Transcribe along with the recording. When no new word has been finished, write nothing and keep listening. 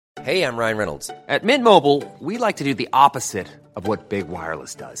Hey, I'm Ryan Reynolds. At Mint Mobile, we like to do the opposite of what Big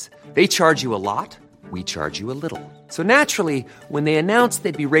Wireless does. They charge you a lot, we charge you a little. So naturally, when they announced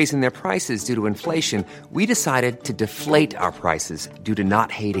they'd be raising their prices due to inflation, we decided to deflate our prices due to not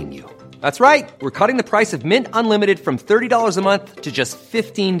hating you. That's right. We're cutting the price of Mint Unlimited from $30 a month to just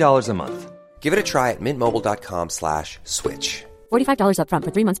 $15 a month. Give it a try at mintmobile.com/switch. $45 up front for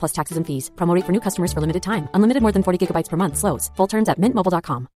 3 months plus taxes and fees. Promo rate for new customers for limited time. Unlimited more than 40 gigabytes per month. Slows full terms at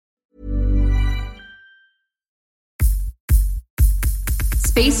mintmobile.com.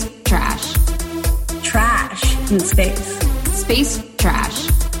 Space trash. Trash in space. Space trash.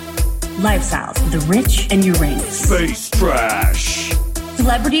 Lifestyles of the rich and Uranus. Space trash.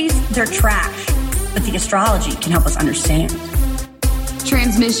 Celebrities, they're trash, but the astrology can help us understand.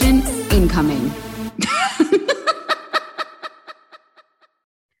 Transmission incoming.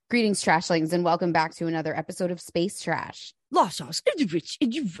 Greetings, Trashlings, and welcome back to another episode of Space Trash. Lifestyles of the rich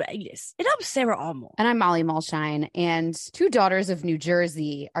and Uranus. And I'm Sarah Armour. And I'm Molly Mulshine, and two daughters of New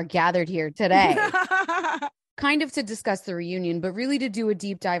Jersey are gathered here today. Kind of to discuss the reunion, but really to do a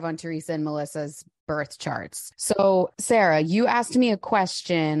deep dive on Teresa and Melissa's birth charts. So, Sarah, you asked me a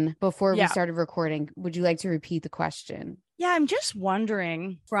question before we started recording. Would you like to repeat the question? Yeah, I'm just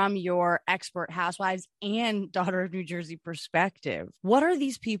wondering, from your expert housewives and daughter of New Jersey perspective, what are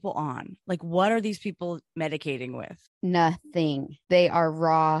these people on? Like, what are these people medicating with? Nothing. They are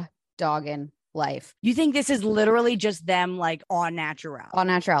raw dogging life. You think this is literally just them, like, on natural? On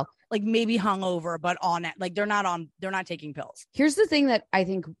natural. Like, maybe hungover, but on it. Like, they're not taking pills. Here's the thing that I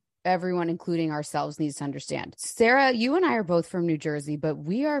think everyone, including ourselves, needs to understand. Sarah, you and I are both from New Jersey, but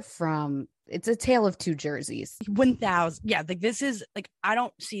we are from... It's a tale of two Jerseys. 1,000. Yeah, like this is like, I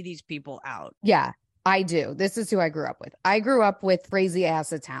don't see these people out. Yeah, I do. This is who I grew up with. I grew up with crazy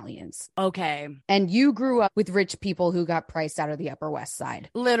ass Italians. Okay. And you grew up with rich people who got priced out of the Upper West Side.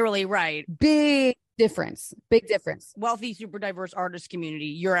 Literally, right. Big difference. Big difference. Wealthy, super diverse artist community.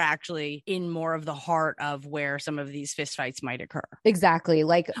 You're actually in more of the heart of where some of these fistfights might occur. Exactly.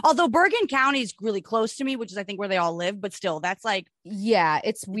 Like, although Bergen County is really close to me, which is I think where they all live, but still, that's like, yeah,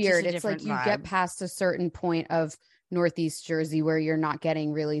 it's weird. It's like you vibe. get past a certain point of Northeast Jersey where you're not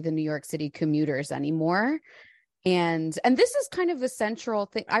getting really the New York City commuters anymore. And this is kind of a central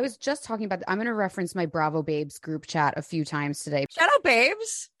thing. I was just talking about, I'm going to reference my Bravo Babes group chat a few times today. Shout out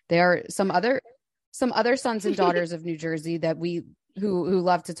Babes. There are some other sons and daughters of New Jersey that who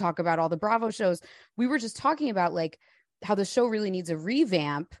love to talk about all the Bravo shows. We were just talking about like how the show really needs a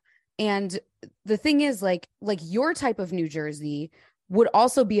revamp. And the thing is like your type of New Jersey would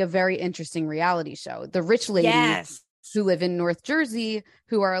also be a very interesting reality show. The rich ladies who live in North Jersey,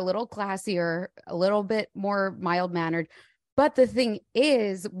 who are a little classier, a little bit more mild-mannered. But the thing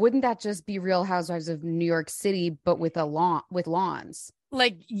is, wouldn't that just be Real Housewives of New York City, but with lawns?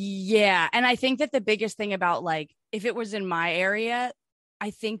 Like, yeah. And I think that the biggest thing about, like, if it was in my area,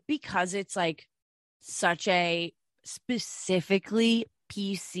 I think because it's like such a specifically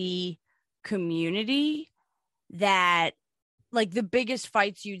PC community that like the biggest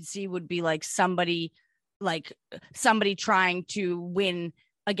fights you'd see would be like somebody trying to win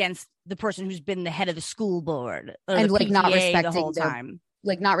against the person who's been the head of the school board and like PTA not respecting the whole time,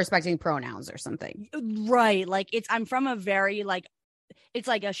 like not respecting pronouns or something. Right. Like I'm from a very like, it's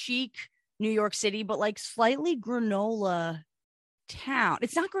like a chic New York City, but like slightly granola town.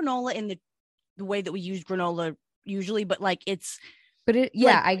 It's not granola in the way that we use granola usually, but like it's. But it,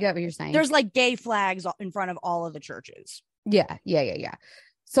 yeah, like, I get what you're saying. There's like gay flags in front of all of the churches. Yeah.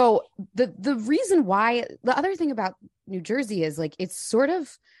 So the reason why, the other thing about New Jersey is like, it's sort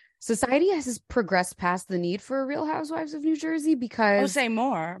of, society has progressed past the need for a Real Housewives of New Jersey because. Oh, say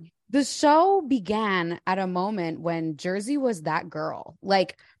more. The show began at a moment when Jersey was that girl.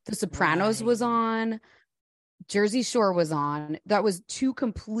 Like The Sopranos was on, Jersey Shore was on. That was two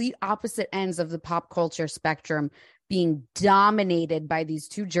complete opposite ends of the pop culture spectrum being dominated by these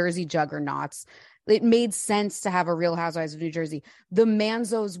two Jersey juggernauts. It made sense to have a Real Housewives of New Jersey. The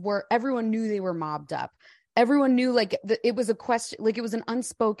Manzos everyone knew they were mobbed up. Everyone knew, like, it was a question, like, it was an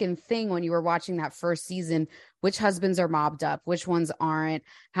unspoken thing when you were watching that first season, which husbands are mobbed up, which ones aren't,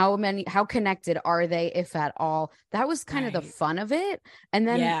 how connected are they, if at all. That was kind of the fun of it. And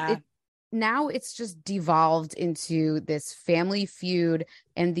then now it's just devolved into this family feud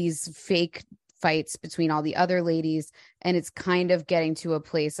and these fake fights between all the other ladies. And it's kind of getting to a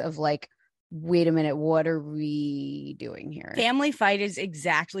place of like, wait a minute, what are we doing here? Family fight is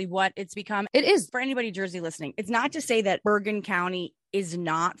exactly what it's become. It is. For anybody Jersey listening, it's not to say that Bergen County is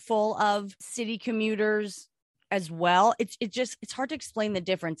not full of city commuters as well. It's hard to explain the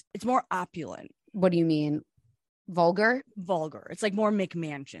difference. It's more opulent. What do you mean? Vulgar. It's like more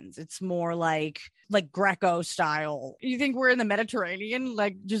McMansions. It's more like Greco style. You think we're in the Mediterranean?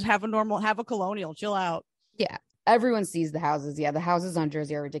 Like just have a colonial, chill out. Yeah. Everyone sees the houses. Yeah, the houses on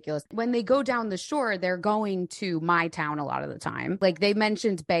Jersey are ridiculous. When they go down the shore, they're going to my town a lot of the time. Like they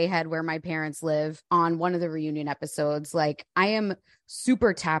mentioned Bayhead, where my parents live, on one of the reunion episodes. Like I am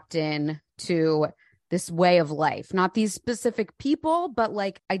super tapped in to this way of life, not these specific people, but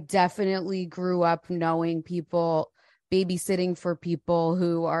like I definitely grew up knowing people, babysitting for people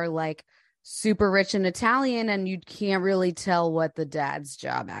who are like super rich and Italian, and you can't really tell what the dad's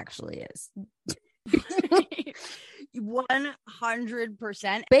job actually is. 100%.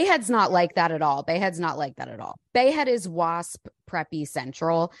 Bayhead's not like that at all. Bayhead is WASP preppy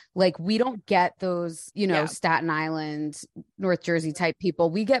central. Like we don't get those, Staten Island, North Jersey type people.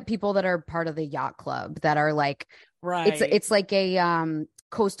 We get people that are part of the yacht club that are like, right. It's like a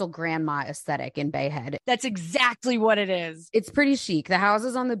coastal grandma aesthetic in Bayhead. That's exactly what it is. It's pretty chic. The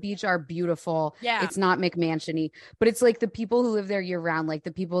houses on the beach are beautiful. Yeah. It's not McMansion-y, but it's like the people who live there year round, like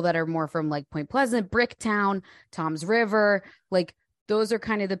the people that are more from like Point Pleasant, Bricktown, Tom's River. Like those are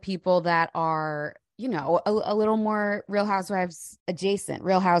kind of the people that are, a little more Real Housewives adjacent,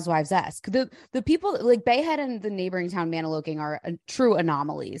 Real Housewives-esque. The people like Bayhead and the neighboring town Maniloking are true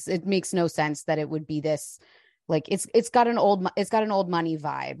anomalies. It makes no sense that it would be this. Like it's got an old money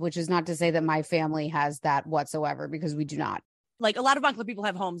vibe, which is not to say that my family has that whatsoever, because we do not. Like a lot of Montclair people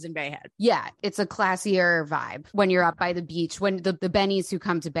have homes in Bayhead. Yeah, it's a classier vibe when you're up by the beach. When the Bennies who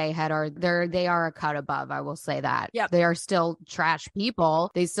come to Bayhead they are a cut above. I will say that. Yeah, they are still trash people.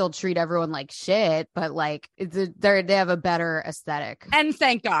 They still treat everyone like shit, but like they have a better aesthetic. And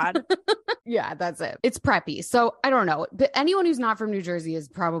thank God. Yeah, that's it. It's preppy. So I don't know, but anyone who's not from New Jersey is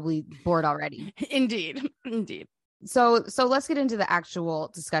probably bored already. Indeed. So let's get into the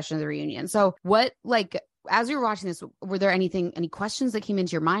actual discussion of the reunion. So what, like, as you were watching this, were there any questions that came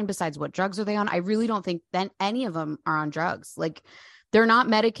into your mind besides what drugs are they on? I really don't think that any of them are on drugs. Like they're not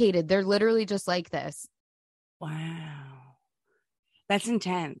medicated. They're literally just like this. Wow. That's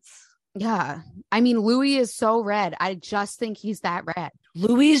intense. Yeah. I mean, Louis is so red. I just think he's that red.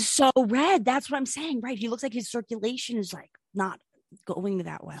 Louis is so red. That's what I'm saying, right? He looks like his circulation is like not going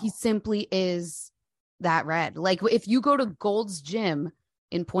that well. He simply is that red. Like if you go to Gold's Gym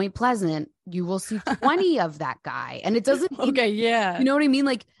in Point Pleasant, you will see 20 of that guy. And it doesn't. Okay. Yeah. You know what I mean?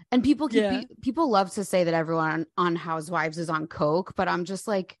 Like, and people love to say that everyone on Housewives is on coke, but I'm just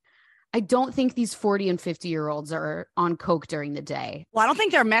like, I don't think these 40 and 50-year-olds are on coke during the day. Well, I don't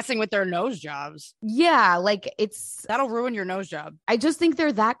think they're messing with their nose jobs. Yeah, like that'll ruin your nose job. I just think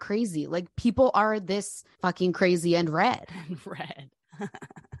they're that crazy. Like people are this fucking crazy and red.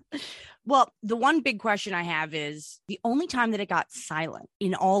 Well, the one big question I have is the only time that it got silent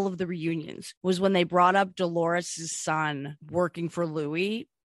in all of the reunions was when they brought up Dolores' son working for Louis,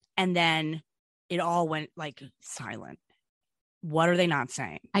 and then it all went like silent. What are they not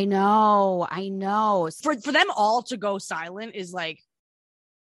saying? I know. For them all to go silent is like,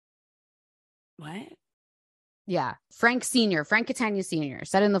 what? Yeah. Frank Catania Sr.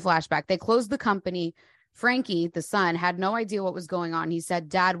 said in the flashback, they closed the company. Frankie, the son, had no idea what was going on. He said,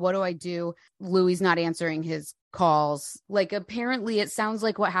 Dad, what do I do? Louis not answering his calls. Like, apparently it sounds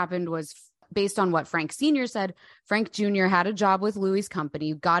like what happened was based on what Frank Sr. said. Frank Jr. had a job with Louis'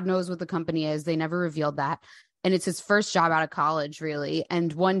 company. God knows what the company is. They never revealed that. And it's his first job out of college, really.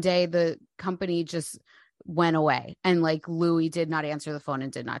 And one day the company just went away. And like Louis did not answer the phone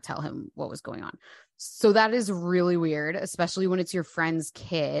and did not tell him what was going on. So that is really weird, especially when it's your friend's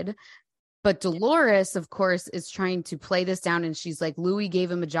kid. But Dolores, of course, is trying to play this down. And she's like, Louis gave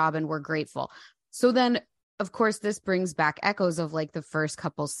him a job and we're grateful. So then, of course, this brings back echoes of like the first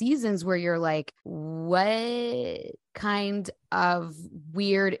couple seasons where you're like, what kind of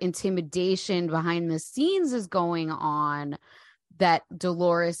weird intimidation behind the scenes is going on that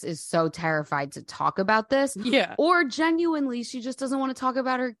Dolores is so terrified to talk about this? Yeah. Or genuinely, she just doesn't want to talk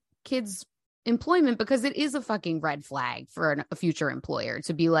about her kids' employment, because it is a fucking red flag for a future employer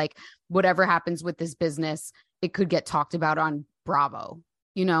to be like, whatever happens with this business, it could get talked about on Bravo,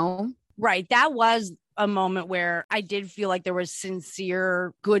 you know? Right. That was a moment where I did feel like there was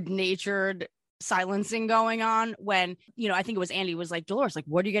sincere, good-natured silencing going on when, I think it was Andy was like, Dolores, like,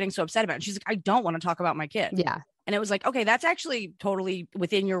 what are you getting so upset about? And she's like, I don't want to talk about my kid. Yeah. And it was like, okay, that's actually totally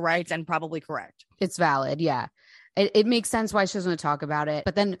within your rights and probably correct. It's valid. Yeah. It makes sense why she doesn't want to talk about it.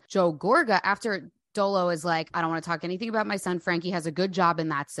 But then Joe Gorga, after Dolo is like, I don't want to talk anything about my son. Frankie has a good job and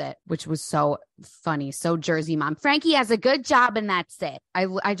that's it, which was so funny. So Jersey mom. Frankie has a good job and that's it.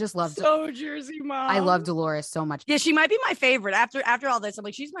 I just love Jersey mom. I love Dolores so much. Yeah, she might be my favorite. After all this, I'm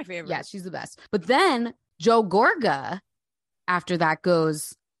like, she's my favorite. Yeah, she's the best. But then Joe Gorga, after that,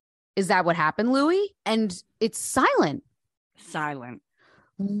 goes, "Is that what happened, Louis?" And it's silent. Silent.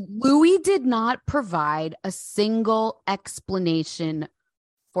 Louis did not provide a single explanation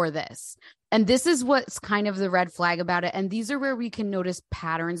for this. And this is what's kind of the red flag about it. And these are where we can notice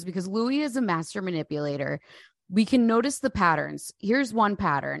patterns, because Louis is a master manipulator. We can notice the patterns. Here's one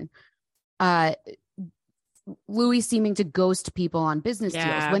pattern. Louis seeming to ghost people on business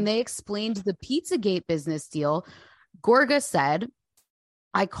deals. When they explained the Pizzagate business deal, Gorga said,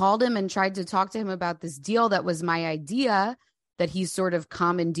 "I called him and tried to talk to him about this deal that was my idea that he sort of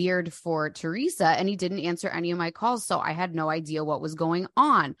commandeered for Teresa, and he didn't answer any of my calls, so I had no idea what was going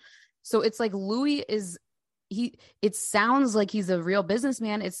on." So it's like Louis is, it sounds like he's a real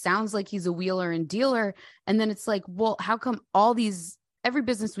businessman. It sounds like he's a wheeler and dealer. And then it's like, well, how come every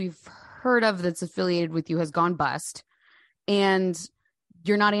business we've heard of that's affiliated with you has gone bust, and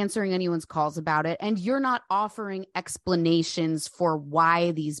you're not answering anyone's calls about it, and you're not offering explanations for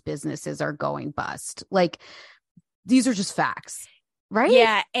why these businesses are going bust? Like, these are just facts, right?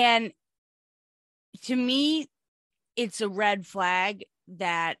 Yeah. And to me, it's a red flag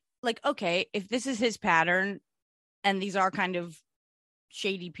that, like, okay, if this is his pattern and these are kind of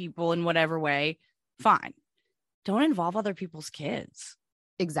shady people in whatever way, fine. Don't involve other people's kids.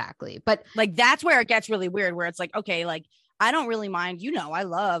 Exactly. But like, that's where it gets really weird, where it's like, okay, like, I don't really mind, I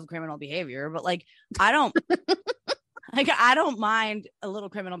love criminal behavior, but like, I don't I don't mind a little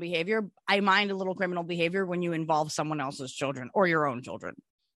criminal behavior. I mind a little criminal behavior when you involve someone else's children or your own children.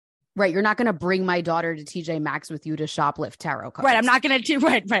 Right. You're not going to bring my daughter to TJ Maxx with you to shoplift tarot cards. Right. I'm not going to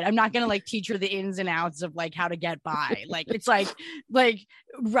right. I'm not going to like teach her the ins and outs of like how to get by. Like, it's like, right.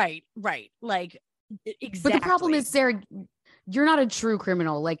 Like, exactly. But the problem is, Sarah, you're not a true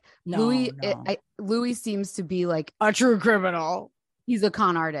criminal. Like, no, Louis seems to be like a true criminal. He's a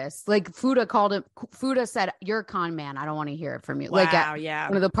con artist. Like, Fuda said, "You're a con man. I don't want to hear it from you." Wow, like, yeah.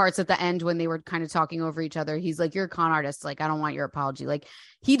 One of the parts at the end when they were kind of talking over each other, he's like, "You're a con artist. Like, I don't want your apology." Like,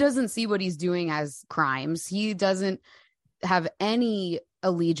 he doesn't see what he's doing as crimes. He doesn't have any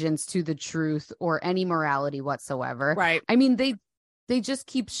allegiance to the truth or any morality whatsoever. Right. I mean, they just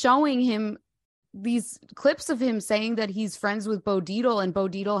keep showing him these clips of him saying that he's friends with Bo Dietl, and Bo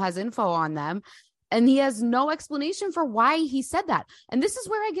Dietl has info on them. And he has no explanation for why he said that. And this is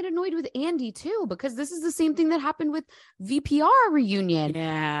where I get annoyed with Andy too, because this is the same thing that happened with VPR reunion.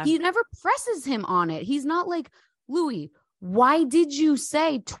 Yeah. He never presses him on it. He's not like, "Louis, why did you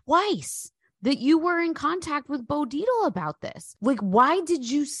say twice that you were in contact with Bo Dietl about this? Like, why did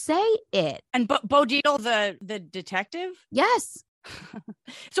you say it?" And Bo Dietl, the detective? Yes.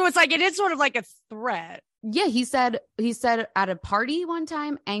 So it's like, it is sort of like a threat. Yeah, he said at a party one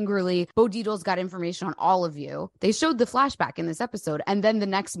time, angrily, "Bo Dietl's got information on all of you." They showed the flashback in this episode. And then the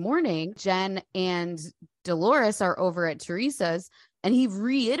next morning, Jen and Dolores are over at Teresa's, and he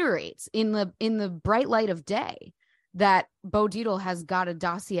reiterates in the bright light of day that Bo Dietl has got a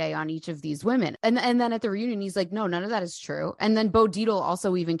dossier on each of these women. And then at the reunion, he's like, "No, none of that is true." And then Bo Dietl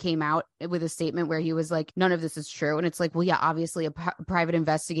also even came out with a statement where he was like, "None of this is true." And it's like, well, yeah, obviously a private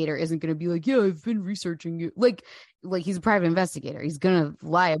investigator isn't going to be like, "Yeah, I've been researching you." Like he's a private investigator. He's going to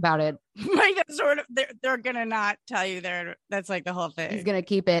lie about it. Like, that's sort of, they're going to not tell you that's like the whole thing. He's going to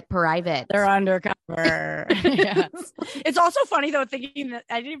keep it private. They're undercover. Yeah. It's also funny though, thinking that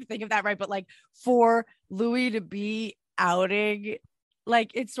I didn't even think of that, right? But like, for Louis to be outing,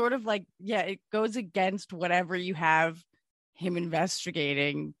 like, it's sort of like, yeah, it goes against whatever you have him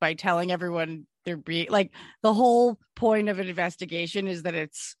investigating by telling everyone they're being, like, the whole point of an investigation is that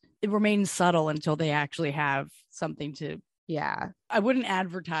it remains subtle until they actually have something to. Yeah. I wouldn't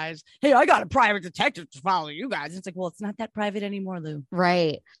advertise, "Hey, I got a private detective to follow you guys." It's like, well, it's not that private anymore, Lou.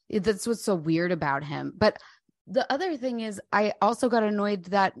 Right. That's what's so weird about him. But the other thing is, I also got annoyed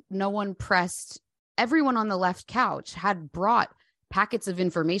that no one pressed. Everyone on the left couch had brought packets of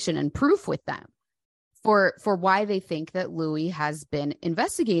information and proof with them for why they think that Louis has been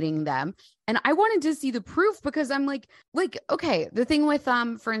investigating them. And I wanted to see the proof, because I'm like, okay, the thing with,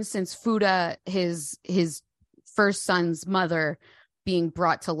 for instance, Fuda, his first son's mother being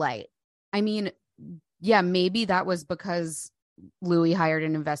brought to light. I mean, yeah, maybe that was because Louis hired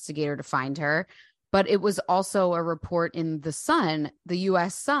an investigator to find her, but it was also a report in the Sun, the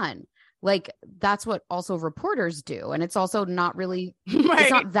U.S. Sun. Like, that's what also reporters do. And it's also not really, right. It's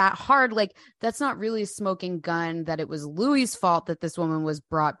not that hard. Like, that's not really a smoking gun that it was Louis's fault that this woman was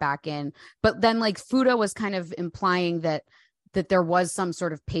brought back in. But then, like, Fuda was kind of implying that there was some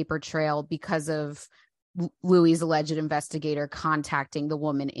sort of paper trail because of Louis's alleged investigator contacting the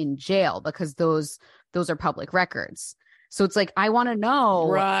woman in jail, because those are public records. So it's like, I want to know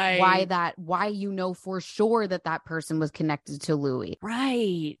Right. why you know for sure that person was connected to Louis.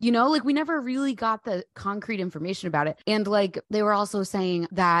 Right. You know, like we never really got the concrete information about it. And like they were also saying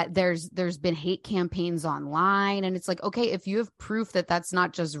that there's been hate campaigns online. And it's like, okay, if you have proof that that's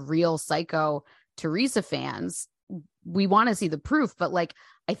not just real psycho Teresa fans, we want to see the proof. But like,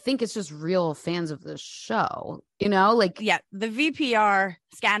 I think it's just real fans of the show, you know, like. Yeah. The VPR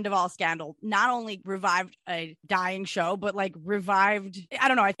scandal not only revived a dying show, but like revived, I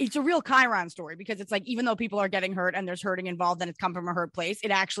don't know. It's a real Chiron story because it's like, even though people are getting hurt and there's hurting involved and it's come from a hurt place,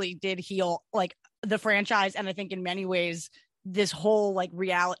 it actually did heal like the franchise. And I think in many ways, this whole like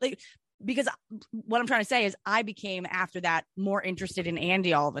reality, because what I'm trying to say is I became after that more interested in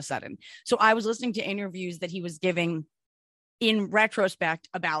Andy all of a sudden. So I was listening to interviews that he was giving in retrospect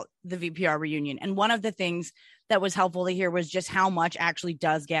about the VPR reunion. And one of the things that was helpful to hear was just how much actually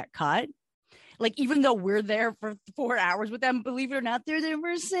does get cut. Like, even though we're there for 4 hours with them, believe it or not, they're there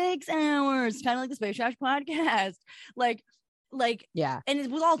for 6 hours, kind of like the Space Trash podcast. Like, yeah. And it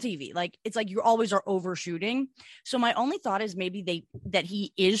was all TV. Like, it's like you always are overshooting. So my only thought is maybe that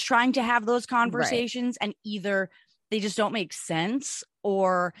he is trying to have those conversations, right, and either they just don't make sense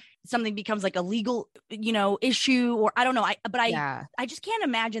or something becomes like a legal, you know, issue, or I don't know. I just can't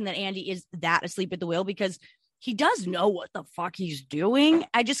imagine that Andy is that asleep at the wheel because he does know what the fuck he's doing.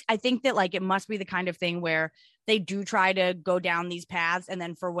 I think that like, it must be the kind of thing where they do try to go down these paths. And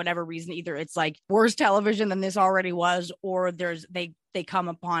then for whatever reason, either it's like worse television than this already was, or they come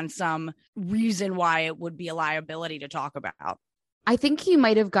upon some reason why it would be a liability to talk about. I think he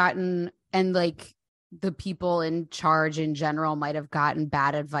might have gotten, and like the people in charge in general might have gotten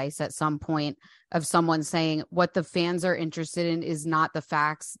bad advice at some point of someone saying what the fans are interested in is not the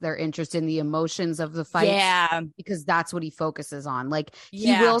facts. They're interested in the emotions of the fight. Yeah. Because that's what he focuses on. Like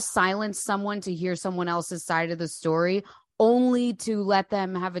he will silence someone to hear someone else's side of the story only to let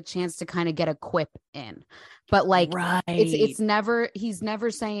them have a chance to kind of get a quip in. But like, he's never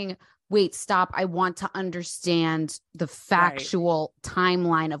saying, wait, stop. I want to understand the factual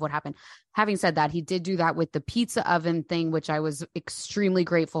timeline of what happened. Having said that, he did do that with the pizza oven thing, which I was extremely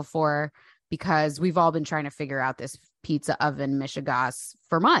grateful for because we've all been trying to figure out this pizza oven mishigas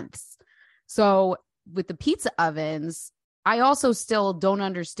for months. So with the pizza ovens, I also still don't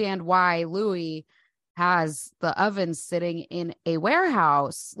understand why Louis has the ovens sitting in a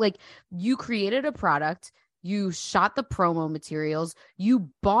warehouse. Like, you created a product, you shot the promo materials, you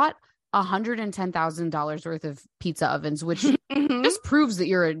bought $110,000 worth of pizza ovens, which just proves that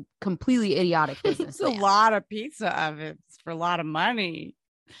you're a completely idiotic business. It's a lot of pizza ovens for a lot of money.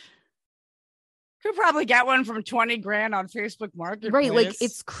 Could probably get one from 20 grand on Facebook Marketplace. Right. Like,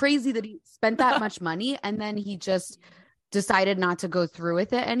 it's crazy that he spent that much money and then he just decided not to go through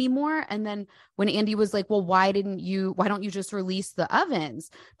with it anymore. And then when Andy was like, well, why don't you just release the ovens?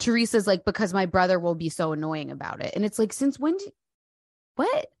 Teresa's like, because my brother will be so annoying about it. And it's like, since when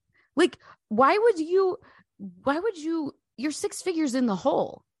what? Like, why would you, you're 6 figures in the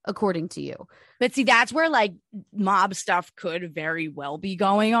hole, according to you. But see, that's where like mob stuff could very well be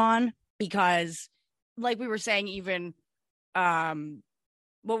going on because like we were saying, even,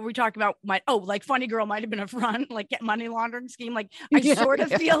 what were we talking about? Like Funny Girl might've been a front, like get money laundering scheme. Like I sort of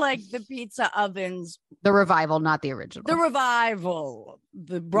feel like the pizza ovens, the revival, not the original,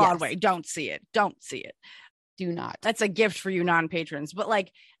 the Broadway. Yes. Don't see it. Do not. That's a gift for you non-patrons. But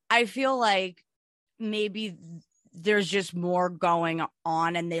like, I feel like maybe there's just more going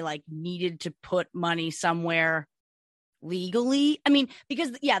on and they like needed to put money somewhere legally. I mean,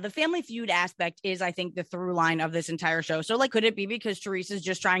 because the Family Feud aspect is, I think, the through line of this entire show. So like, could it be because Teresa's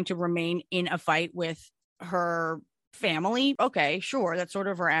just trying to remain in a fight with her family? Okay, sure. That's sort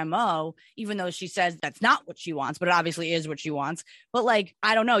of her MO, even though she says that's not what she wants, but it obviously is what she wants. But like,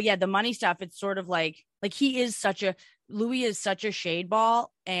 I don't know. Yeah. The money stuff, it's sort of like Louis is such a shade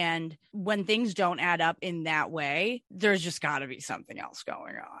ball. And when things don't add up in that way, there's just got to be something else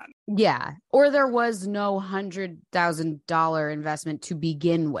going on. Yeah. Or there was no $100,000 investment to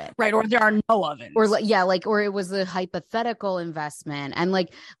begin with. Right. Or there are no ovens. Or it was a hypothetical investment. And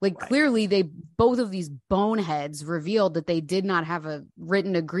like clearly both of these boneheads revealed that they did not have a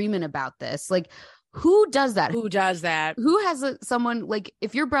written agreement about this. Like, who does that? Who has someone like,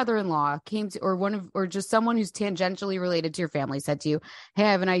 if your brother-in-law came to, or just someone who's tangentially related to your family said to you, hey,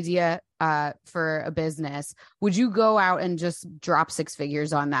 I have an idea for a business. Would you go out and just drop 6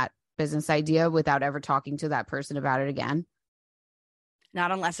 figures on that business idea without ever talking to that person about it again?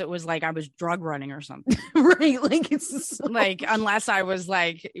 Not unless it was like I was drug running or something. Right. Like, it's like, unless I was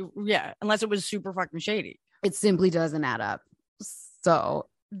like, unless it was super fucking shady. It simply doesn't add up. So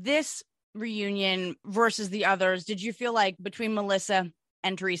this reunion versus the others, did you feel like between Melissa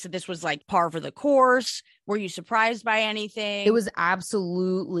and Teresa, this was like par for the course? Were you surprised by anything? It was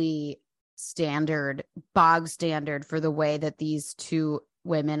absolutely standard, bog standard for the way that these two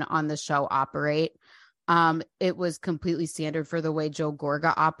women on the show operate. It was completely standard for the way Joe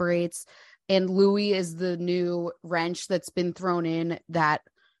Gorga operates. And Louis is the new wrench that's been thrown in that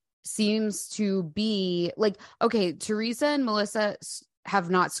seems to be like, okay, Teresa and Melissa have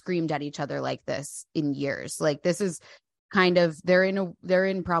not screamed at each other like this in years. Like, this is kind of, they're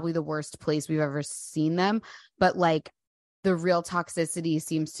in probably the worst place we've ever seen them. But like, the real toxicity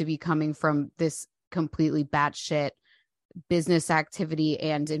seems to be coming from this completely batshit business activity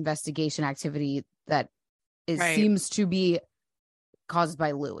and investigation activity that seems to be caused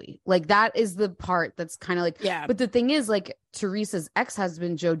by Louis. Like, that is the part that's kind of like, yeah. But the thing is, like, Teresa's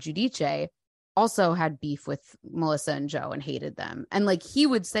ex-husband, Joe Giudice, also had beef with Melissa and Joe and hated them. And like, he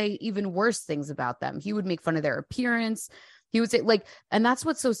would say even worse things about them. He would make fun of their appearance. He would say like, and that's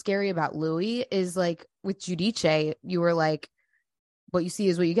what's so scary about Louis is like with Giudice, you were like, what you see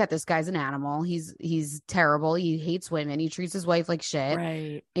is what you get. This guy's an animal. He's terrible. He hates women. He treats his wife like shit.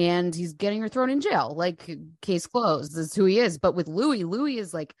 Right. And he's getting her thrown in jail. Like, case closed. This is who he is. But with Louis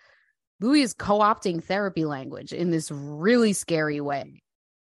is co-opting therapy language in this really scary way.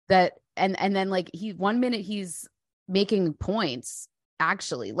 That and then like one minute he's making points,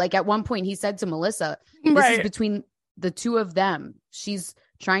 actually. Like, at one point he said to Melissa, this is between the two of them. She's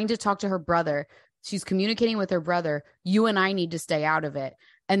trying to talk to her brother. She's communicating with her brother. You and I need to stay out of it.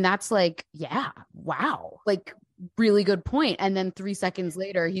 And that's like, yeah, wow. Like, really good point. And then 3 seconds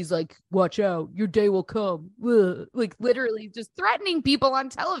later, he's like, watch out, your day will come. Ugh. Like, literally just threatening people on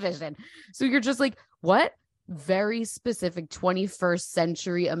television. So you're just like, what very specific 21st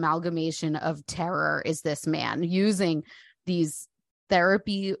century amalgamation of terror is this man using these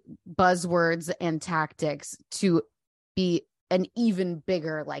therapy buzzwords and tactics to be an even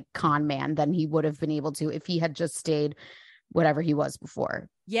bigger like con man than he would have been able to if he had just stayed whatever he was before.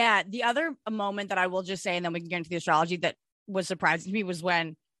 Yeah. The other moment that I will just say, and then we can get into the astrology, that was surprising to me was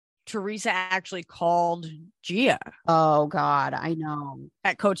when Teresa actually called Gia. Oh God, I know.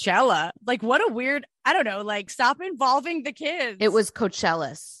 At Coachella. Like, what a weird, I don't know, like, stop involving the kids. It was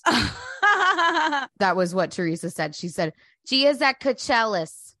Coachellas. That was what Teresa said. She said, Gia's at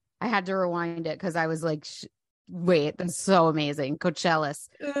Coachellas. I had to rewind it because I was like, wait, that's so amazing. Coachellas.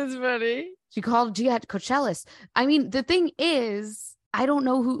 That's funny. She called Gia at Coachellas. I mean, the thing is, I don't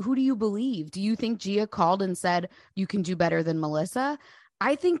know who do you believe? Do you think Gia called and said, you can do better than Melissa?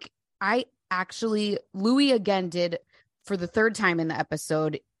 I think Louis again did, for the third time in the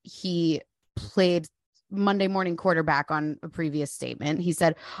episode, he played Monday morning quarterback on a previous statement. He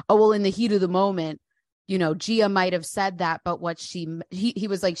said, oh, well, in the heat of the moment, you know, Gia might have said that, but what he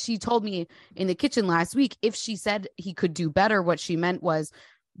was like, she told me in the kitchen last week, if she said he could do better, what she meant was,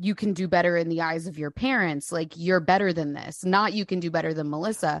 you can do better in the eyes of your parents. Like, you're better than this, not you can do better than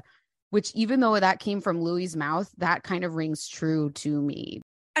Melissa, which even though that came from Louis's mouth, that kind of rings true to me.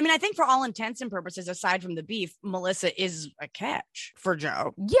 I mean, I think for all intents and purposes, aside from the beef, Melissa is a catch for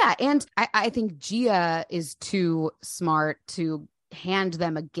Joe. Yeah. And I think Gia is too smart to hand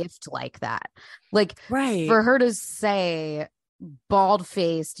them a gift like that. Like, for her to say,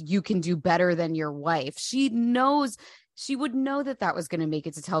 bald-faced, you can do better than your wife, she would know that was going to make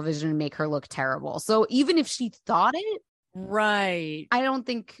it to television and make her look terrible. So even if she thought it, I don't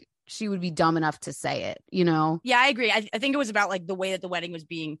think she would be dumb enough to say it, you know? Yeah, I agree. I think it was about like the way that the wedding was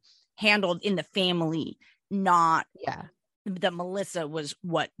being handled in the family, not that Melissa was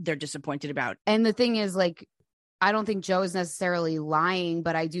what they're disappointed about. And the thing is, like, I don't think Joe is necessarily lying,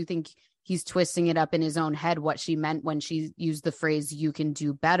 but I do think he's twisting it up in his own head what she meant when she used the phrase, you can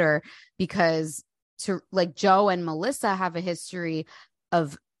do better, because Joe and Melissa have a history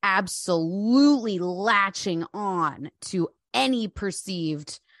of absolutely latching on to any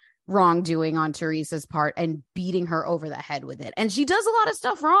perceived wrongdoing on Teresa's part and beating her over the head with it. And she does a lot of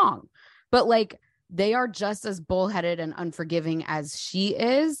stuff wrong, but like, they are just as bullheaded and unforgiving as she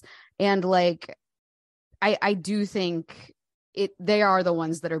is. And like, I do think they are the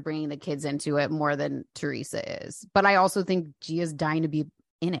ones that are bringing the kids into it more than Teresa is. But I also think Gia's dying to be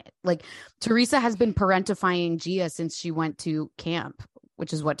in it. Like, Teresa has been parentifying Gia since she went to camp,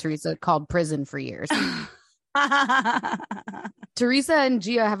 which is what Teresa called prison for years. Teresa and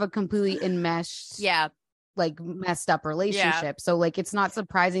Gia have a completely enmeshed, like, messed up relationship. Yeah. So like, it's not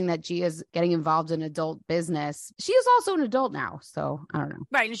surprising that Gia's getting involved in adult business. She is also an adult now, so I don't know.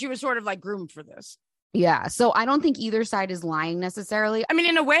 Right, and she was sort of like groomed for this. Yeah, so I don't think either side is lying necessarily. I mean,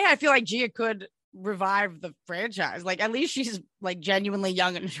 in a way, I feel like Gia could revive the franchise. Like, at least she's like genuinely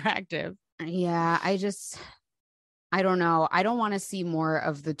young and attractive. Yeah, I don't know. I don't want to see more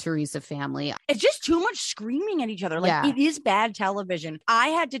of the Teresa family. It's just too much screaming at each other. Like, Yeah. It is bad television. I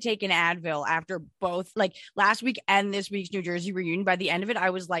had to take an Advil after both, like, last week and this week's New Jersey reunion. By the end of it,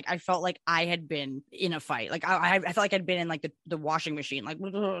 I was like, I felt like I had been in a fight. Like, I felt like I'd been in like the washing machine. Like,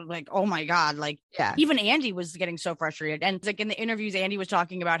 oh my God. Like, Yeah. even Andy was getting so frustrated. And like in the interviews, Andy was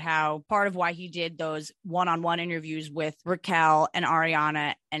talking about how part of why he did those one-on-one interviews with Raquel and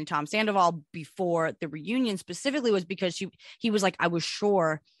Ariana and Tom Sandoval before the reunion specifically was because he was like, I was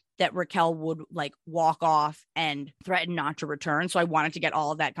sure that Raquel would like walk off and threaten not to return. So I wanted to get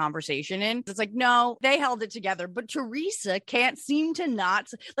all of that conversation in. It's like, no, they held it together. But Teresa can't seem to not.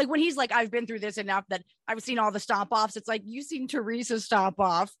 Like when he's like, I've been through this enough that I've seen all the stomp offs. It's like, you've seen Teresa stomp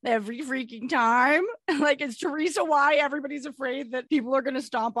off every freaking time. Like, is Teresa why everybody's afraid that people are going to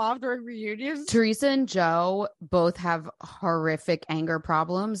stomp off during reunions? Teresa and Joe both have horrific anger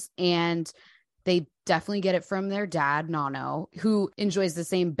problems, and they definitely get it from their dad, Nano, who enjoys the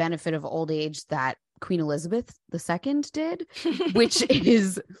same benefit of old age that Queen Elizabeth II did, which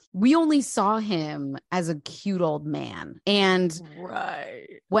is, we only saw him as a cute old man. And right,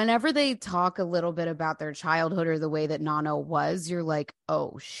 whenever they talk a little bit about their childhood or the way that Nano was, you're like,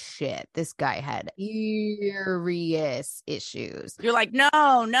 oh shit, this guy had serious issues. You're like,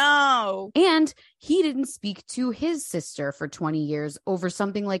 no. And he didn't speak to his sister for 20 years over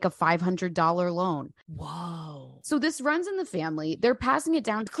something like a $500 loan. Whoa. So this runs in the family. They're passing it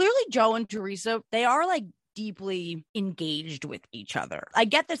down. Clearly, Joe and Teresa, they are like deeply engaged with each other. I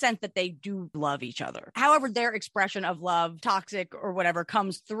get the sense that they do love each other. However, their expression of love, toxic or whatever,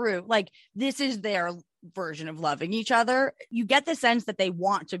 comes through. Like, this is their version of loving each other. You get the sense that they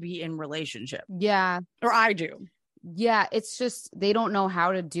want to be in relationship. Yeah. Or I do. Yeah, it's just they don't know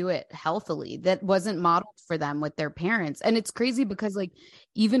how to do it healthily. That wasn't modeled for them with their parents. And it's crazy because like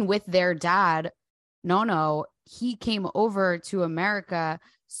even with their dad, no, he came over to America.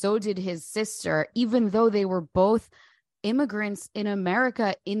 So did his sister, even though they were both immigrants in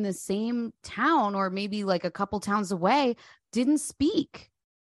America in the same town or maybe like a couple towns away, didn't speak.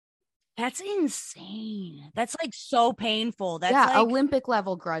 That's insane. That's like so painful. That's like Olympic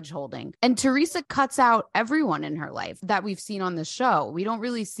level grudge holding. And Teresa cuts out everyone in her life that we've seen on the show. We don't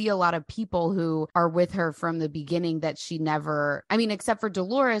really see a lot of people who are with her from the beginning that she never, I mean, except for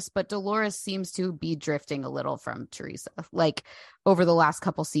Dolores, but Dolores seems to be drifting a little from Teresa. Like over the last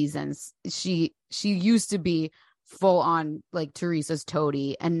couple seasons, she used to be full on like Teresa's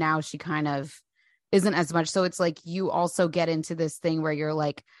toady, and now she kind of isn't as much. So it's like you also get into this thing where you're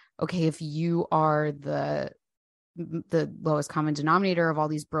like, okay, if you are the lowest common denominator of all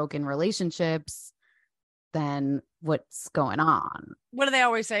these broken relationships, then what's going on? What do they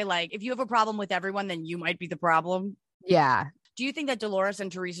always say? Like, if you have a problem with everyone, then you might be the problem. Yeah. Do you think that Dolores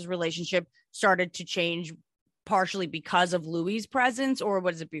and Teresa's relationship started to change partially because of Louis's presence, or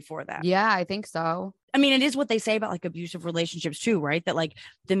was it before that? Yeah, I think so. I mean, it is what they say about like abusive relationships too, right? That like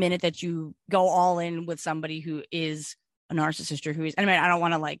the minute that you go all in with somebody who is a narcissist or who is, I mean, I don't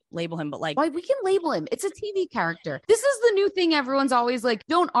want to like label him, but like, why, we can label him. It's a TV character. This is the new thing. Everyone's always like,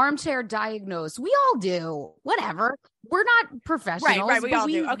 don't armchair diagnose. We all do. Whatever. We're not professionals. Right. We all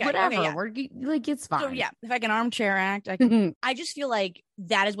do. Okay. Whatever. Okay, yeah. We're like, it's fine. So yeah, if I can armchair act, I can. I just feel like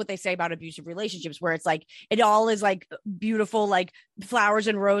that is what they say about abusive relationships, where it's like, it all is like beautiful, like flowers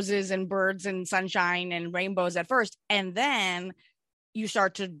and roses and birds and sunshine and rainbows at first. And then you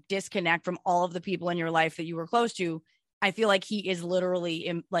start to disconnect from all of the people in your life that you were close to. I feel like he is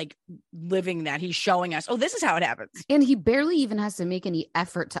literally like living that. He's showing us, oh, this is how it happens. And he barely even has to make any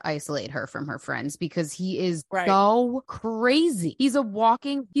effort to isolate her from her friends because he is so crazy. He's a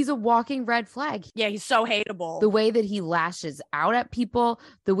walking red flag. Yeah, he's so hateable. The way that he lashes out at people,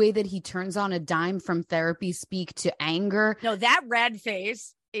 the way that he turns on a dime from therapy speak to anger. No, that red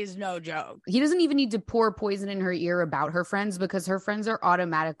face is no joke. He doesn't even need to pour poison in her ear about her friends because her friends are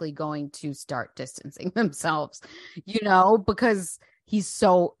automatically going to start distancing themselves, because he's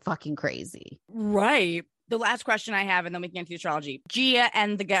so fucking crazy. Right. The last question I have, and then we can get into the astrology. Gia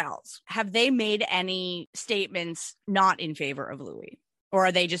and the gals, have they made any statements not in favor of Louis? Or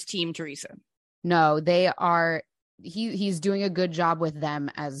are they just team Teresa? No, they are. He's doing a good job with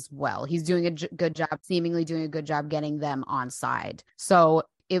them as well. He's doing a good job, seemingly doing a good job getting them on side. So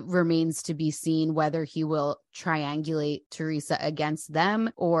it remains to be seen whether he will triangulate Teresa against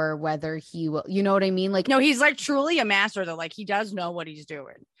them or whether he will, you know what I mean? Like, no, he's like truly a master though. Like he does know what he's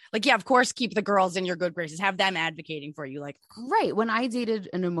doing. Like, yeah, of course, keep the girls in your good graces, have them advocating for you. Like, right. When I dated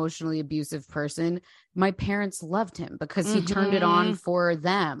an emotionally abusive person, my parents loved him because he turned it on for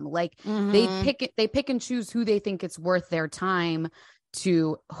them. Like they pick and choose who they think it's worth their time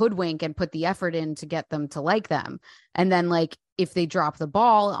to hoodwink and put the effort in to get them to like them. And then like, if they drop the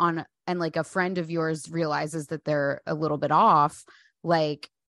ball on and like a friend of yours realizes that they're a little bit off,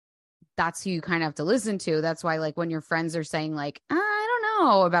 like that's who you kind of have to listen to. That's why like when your friends are saying like, I don't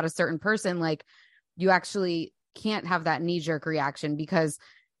know about a certain person, like you actually can't have that knee jerk reaction because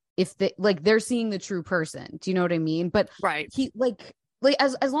if they like they're seeing the true person. Do you know what I mean? But right. He like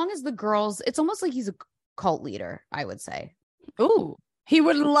as long as the girls, it's almost like he's a cult leader, I would say. Ooh, he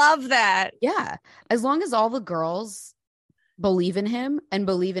would love that. Yeah. As long as all the girls believe in him and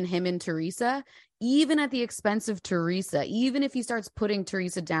believe in him and Teresa, even at the expense of Teresa, even if he starts putting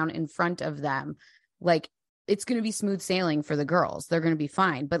Teresa down in front of them, like it's going to be smooth sailing for the girls. They're going to be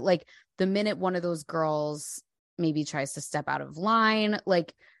fine. But like the minute one of those girls maybe tries to step out of line,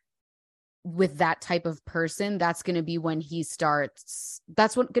 like with that type of person, that's going to be when going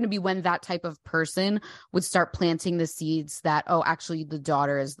to be when that type of person would start planting the seeds that, oh, actually the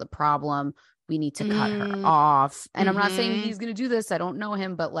daughter is the problem. We need to cut her off. And I'm not saying he's going to do this. I don't know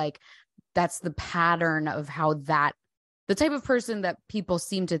him, but like, that's the pattern of how the type of person that people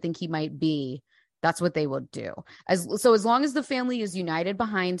seem to think he might be, that's what they will do. As long as the family is united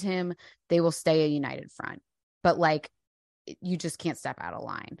behind him, they will stay a united front. But like, you just can't step out of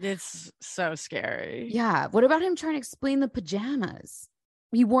line. It's so scary. Yeah. What about him trying to explain the pajamas?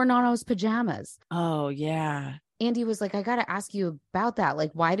 He wore Nano's pajamas. Oh, yeah. Andy was like, I got to ask you about that.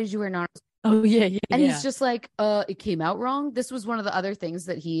 Like, why did you wear Nano's? Oh, yeah. And he's just like, it came out wrong. This was one of the other things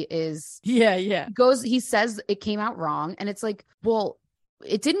that he is. Yeah. He says it came out wrong. And it's like, well,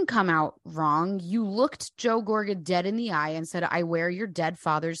 it didn't come out wrong. You looked Joe Gorga dead in the eye and said, I wear your dead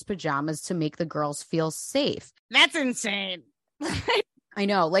father's pajamas to make the girls feel safe. That's insane. I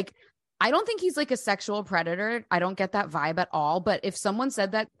know. Like, I don't think he's like a sexual predator. I don't get that vibe at all. But if someone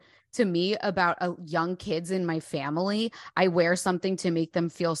said that to me about young kids in my family, I wear something to make them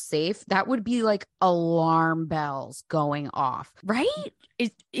feel safe, that would be like alarm bells going off. Right?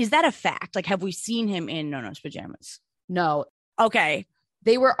 Is that a fact? Like, have we seen him in Nono's pajamas? No. Okay.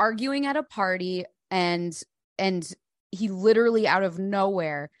 They were arguing at a party and he literally out of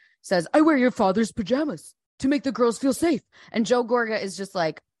nowhere says, I wear your father's pajamas to make the girls feel safe. And Joe Gorga is just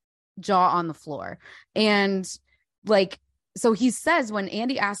like jaw on the floor. And like, so he says, when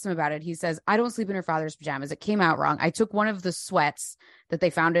Andy asked him about it, he says, I don't sleep in her father's pajamas. It came out wrong. I took one of the sweats that they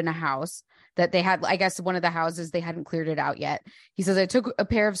found in a house that they had, I guess one of the houses, they hadn't cleared it out yet. He says, I took a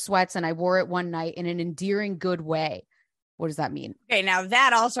pair of sweats and I wore it one night in an endearing, good way. What does that mean? Okay, now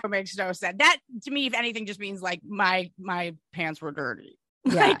that also makes no sense. That to me, if anything, just means like my pants were dirty.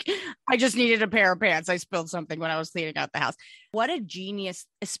 Yeah. Like I just needed a pair of pants. I spilled something when I was cleaning out the house. What a genius,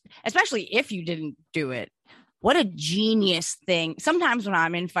 especially if you didn't do it. What a genius thing. Sometimes when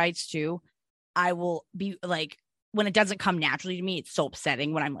I'm in fights too, I will be like, when it doesn't come naturally to me, it's so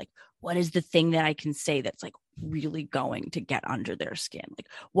upsetting when I'm like, what is the thing that I can say that's like really going to get under their skin? Like,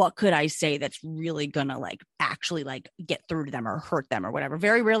 what could I say that's really gonna like actually like get through to them or hurt them or whatever?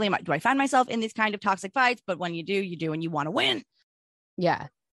 Very rarely do I find myself in these kind of toxic fights, but when you do, and you want to win. Yeah.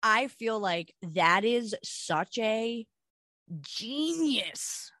 I feel like that is such a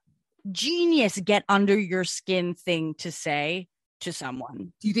genius get under your skin thing to say to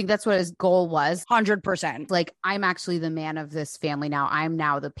someone. Do you think that's what his goal was? 100%. Like, I'm actually the man of this family now. I'm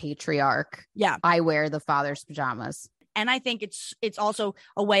now the patriarch. Yeah. I wear the father's pajamas. And I think it's also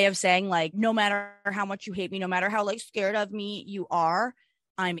a way of saying like, no matter how much you hate me, no matter how like scared of me you are,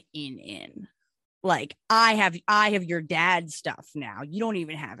 I'm in. Like I have your dad's stuff now. You don't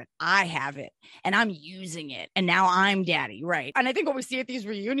even have it. I have it and I'm using it. And now I'm daddy. Right. And I think what we see at these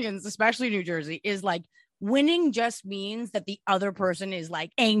reunions, especially New Jersey, is like winning just means that the other person is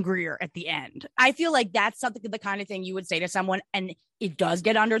like angrier at the end. I feel like that's something, the kind of thing you would say to someone and it does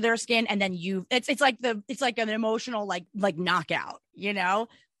get under their skin. And then it's like an emotional, like knockout, you know?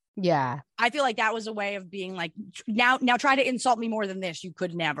 Yeah. I feel like that was a way of being like, now try to insult me more than this. You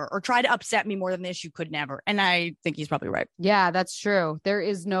could never, or try to upset me more than this. You could never. And I think he's probably right. Yeah, that's true. There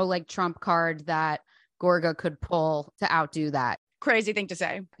is no like trump card that Gorga could pull to outdo that. crazy thing to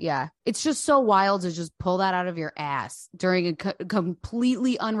say. Yeah. It's just so wild to just pull that out of your ass during a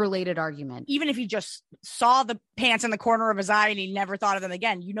completely unrelated argument. Even if he just saw the pants in the corner of his eye and he never thought of them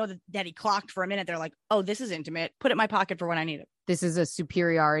again, you know that he clocked for a minute. They're like, oh, this is intimate. Put it in my pocket for when I need it. This is a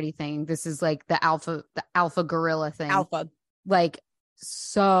superiority thing. This is like the alpha gorilla thing. Alpha. Like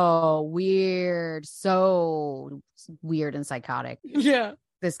so weird and psychotic. Yeah.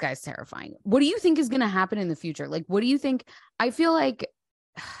 This guy's terrifying. What do you think is going to happen in the future? Like, what do you think? I feel like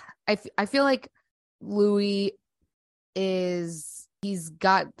Louis he's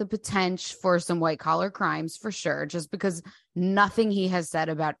got the potential for some white collar crimes for sure, just because nothing he has said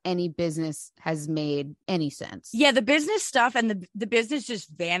about any business has made any sense. Yeah. The business stuff and the business just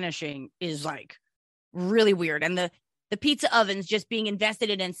vanishing is like really weird. And the pizza ovens just being invested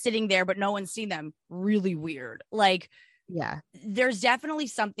in and sitting there, but no one's seen them. Really weird. Like, yeah, there's definitely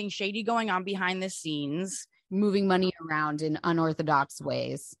something shady going on behind the scenes. Moving money around in unorthodox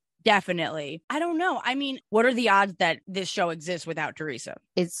ways. Definitely. I don't know. I mean, what are the odds that this show exists without Teresa?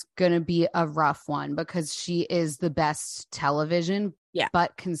 It's going to be a rough one because she is the best television. Yeah.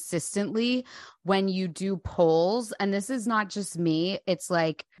 But consistently, when you do polls, and this is not just me, it's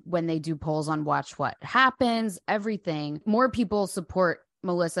like when they do polls on Watch What Happens, everything, more people support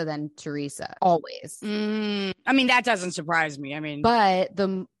Melissa than Teresa, always. I mean, that doesn't surprise me. I mean, but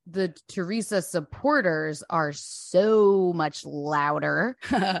the Teresa supporters are so much louder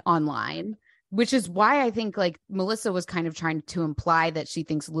online, which is why I think like Melissa was kind of trying to imply that she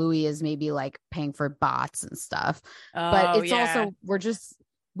thinks Louis is maybe like paying for bots and stuff. But it's also,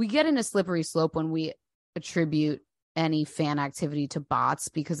 we get in a slippery slope when we attribute any fan activity to bots,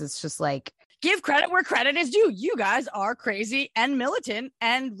 because it's just like, give credit where credit is due. You guys are crazy and militant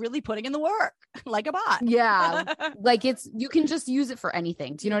and really putting in the work like a bot. Yeah. Like you can just use it for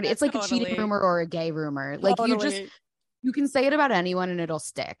anything. Do you know what it's like totally. A cheating rumor or a gay rumor. Like Totally. you can say it about anyone and it'll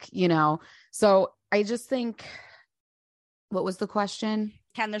stick, you know? So I just think, what was the question?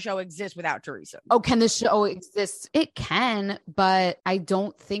 Can the show exist without Teresa? Oh, can the show exist? It can, but I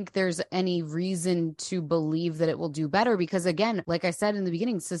don't think there's any reason to believe that it will do better because, again, like I said in the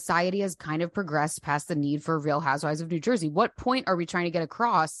beginning, society has kind of progressed past the need for Real Housewives of New Jersey. What point are we trying to get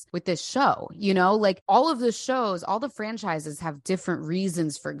across with this show? You know, like all of the shows, all the franchises have different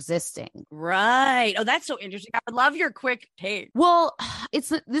reasons for existing. Right. Oh, that's so interesting. I would love your quick take. Well,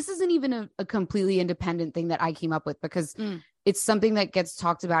 this isn't even a completely independent thing that I came up with because it's something that gets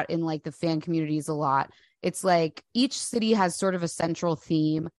talked about in like the fan communities a lot. It's like each city has sort of a central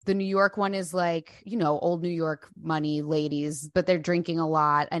theme. The New York one is like, you know, old New York money ladies, but they're drinking a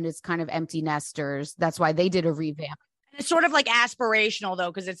lot and it's kind of empty nesters. That's why they did a revamp. It's sort of like aspirational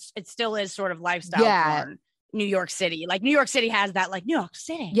though, because it still is sort of lifestyle porn. New York City. Like New York City has that, like New York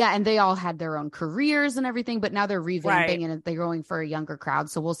City. Yeah. And they all had their own careers and everything, but now they're revamping and they're going for a younger crowd.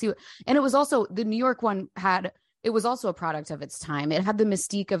 So we'll see. And it was also, the New York one it was also a product of its time. It had the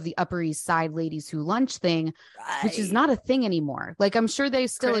mystique of the Upper East Side ladies who lunch thing, which is not a thing animour. Like, I'm sure they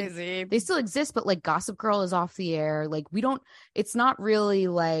still exist, but like Gossip Girl is off the air. Like it's not really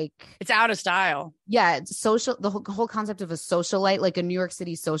like, it's out of style. Yeah. It's social. The whole concept of a socialite, like a New York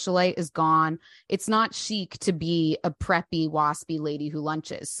City socialite, is gone. It's not chic to be a preppy, waspy lady who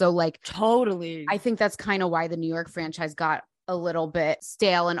lunches. So like, totally. I think that's kind of why the New York franchise got a little bit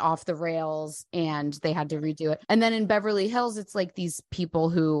stale and off the rails and they had to redo it. And then in Beverly Hills, it's like these people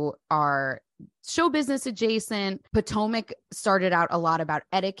who are show business adjacent. Potomac started out a lot about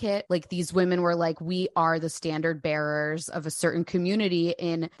etiquette. Like these women were like, we are the standard bearers of a certain community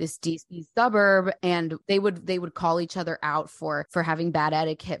in this DC suburb. And they would call each other out for having bad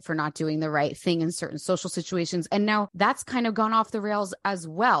etiquette, for not doing the right thing in certain social situations. And now that's kind of gone off the rails as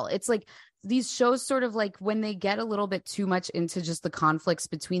well. It's like, these shows sort of like when they get a little bit too much into just the conflicts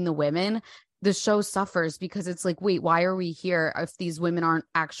between the women, the show suffers because it's like, wait, why are we here if these women aren't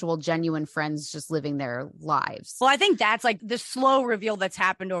actual genuine friends just living their lives? Well, I think that's like the slow reveal that's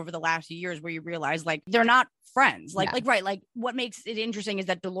happened over the last few years where you realize like they're not friends. Like what makes it interesting is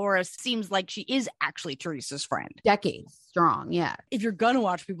that Dolores seems like she is actually Teresa's friend. Decades strong. Yeah. If you're going to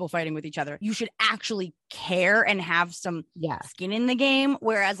watch people fighting with each other, you should actually care and have some skin in the game.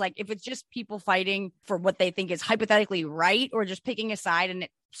 Whereas like if it's just people fighting for what they think is hypothetically right or just picking a side and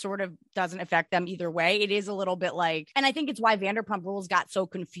it sort of doesn't affect them either way, it is a little bit like, and I think it's why Vanderpump Rules got so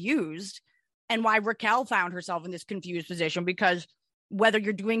confused and why Raquel found herself in this confused position, because whether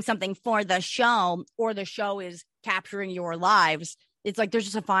you're doing something for the show or the show is capturing your lives, it's like there's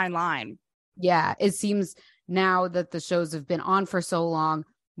just a fine line. Yeah, it seems now that the shows have been on for so long,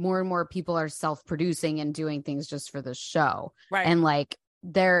 more and more people are self-producing and doing things just for the show. Right. And like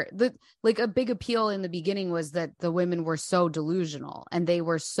like a big appeal in the beginning was that the women were so delusional and they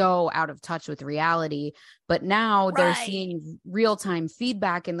were so out of touch with reality. But now they're seeing real-time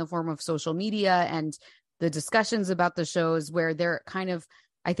feedback in the form of social media and the discussions about the shows where they're kind of,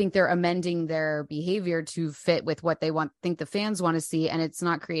 I think they're amending their behavior to fit with what they think the fans want to see. And it's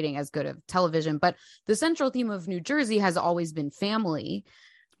not creating as good of television. But the central theme of New Jersey has always been family.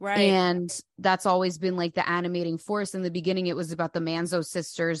 Right. And that's always been like the animating force. In the beginning, it was about the Manzo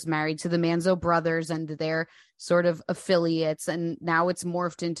sisters married to the Manzo brothers and their sort of affiliates. And now it's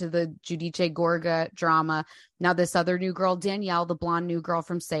morphed into the Giudice Gorga drama. Now this other new girl, Danielle, the blonde new girl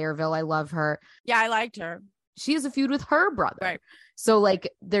from Sayreville. I love her. Yeah, I liked her. She has a feud with her brother. Right. So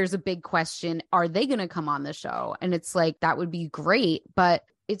like there's a big question. Are they going to come on the show? And it's like, that would be great. But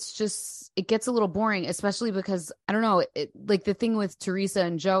it's just, it gets a little boring, especially because I don't know, like the thing with Teresa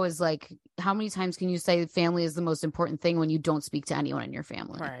and Joe is like, how many times can you say family is the most important thing when you don't speak to anyone in your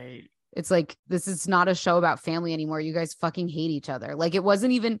family? Right. It's like, this is not a show about family anymore. You guys fucking hate each other. Like it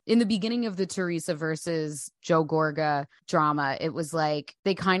wasn't even in the beginning of the Teresa versus Joe Gorga drama. It was like,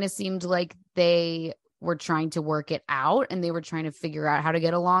 they kind of seemed like they were trying to work it out and they were trying to figure out how to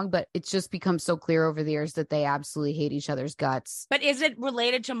get along, but it's just become so clear over the years that they absolutely hate each other's guts. But is it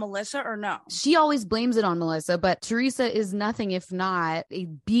related to Melissa or no? She always blames it on Melissa, but Teresa is nothing if not a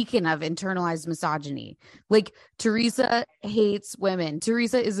beacon of internalized misogyny. Like Teresa hates women.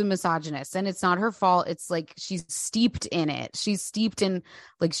 Teresa is a misogynist and it's not her fault. It's like she's steeped in it. She's steeped in,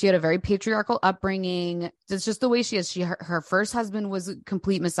 like, she had a very patriarchal upbringing. It's just the way she is. Her first husband was a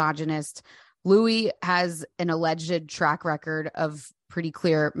complete misogynist. Louis has an alleged track record of pretty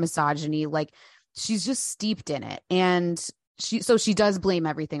clear misogyny. Like she's just steeped in it. And she does blame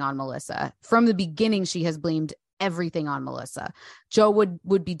everything on Melissa. From the beginning, she has blamed everything on Melissa. Joe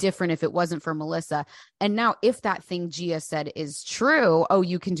would be different if it wasn't for Melissa. And now if that thing Gia said is true, oh,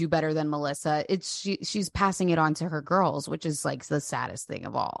 you can do better than Melissa. She's passing it on to her girls, which is like the saddest thing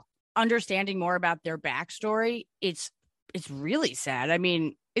of all. Understanding more about their backstory, it's really sad. I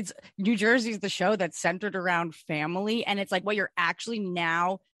mean, it's New Jersey's the show that's centered around family. And it's like what you're actually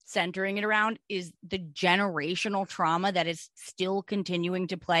now centering it around is the generational trauma that is still continuing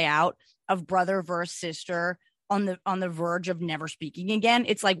to play out of brother versus sister on the verge of never speaking again.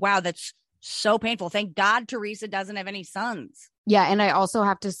 It's like, wow, that's so painful. Thank God Teresa doesn't have any sons. Yeah. And I also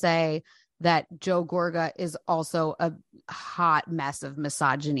have to say that Joe Gorga is also a hot mess of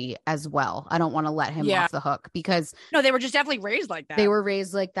misogyny as well. I don't want to let him off the hook because no, they were just definitely raised like that. They were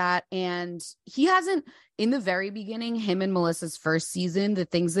raised like that. And he hasn't, in the very beginning, him and Melissa's first season, the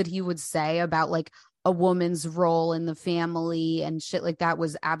things that he would say about like a woman's role in the family and shit like that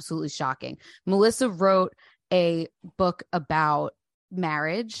was absolutely shocking. Melissa wrote a book about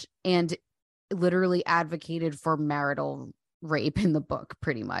marriage and literally advocated for marital rape in the book,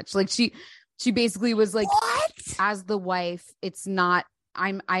 pretty much. Like she basically was like, what? As the wife, it's not,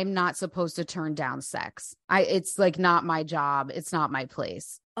 I'm not supposed to turn down sex. It's like not my job. It's not my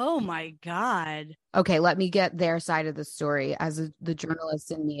place. Oh my God. Okay, let me get their side of the story as the journalist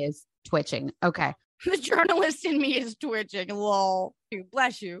in me is twitching. Okay. The journalist in me is twitching. Lol.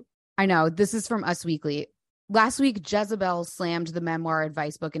 Bless you. I know. This is from Us Weekly. Last week, Jezebel slammed the memoir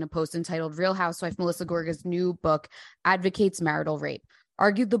advice book in a post entitled Real Housewife Melissa Gorga's new book advocates marital rape.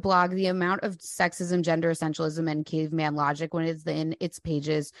 Argued the blog, the amount of sexism, gender essentialism, and caveman logic when it's in its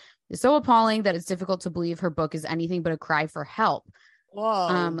pages is so appalling that it's difficult to believe her book is anything but a cry for help.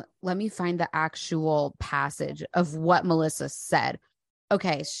 Whoa. Let me find the actual passage of what Melissa said.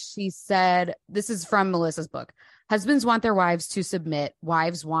 Okay, she said, this is from Melissa's book. Husbands want their wives to submit.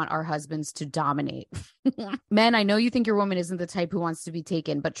 Wives want our husbands to dominate. Men, I know you think your woman isn't the type who wants to be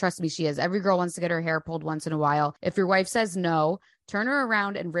taken, but trust me, she is. Every girl wants to get her hair pulled once in a while. If your wife says no, turn her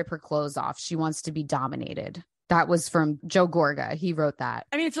around and rip her clothes off. She wants to be dominated. That was from Joe Gorga. He wrote that.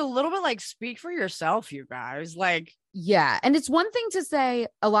 I mean, it's a little bit like speak for yourself, you guys. Like, yeah. And it's one thing to say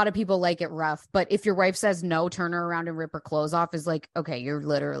a lot of people like it rough, but if your wife says no, turn her around and rip her clothes off is like, okay, you're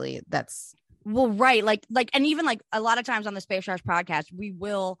literally, that's. Well, right. Like, and even like a lot of times on the Space Trash podcast, we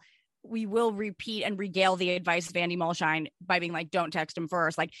will repeat and regale the advice of Andy Mulshine by being like, don't text him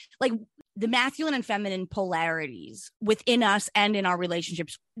first. Like the masculine and feminine polarities within us and in our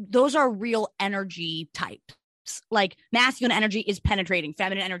relationships, those are real energy types. Like masculine energy is penetrating,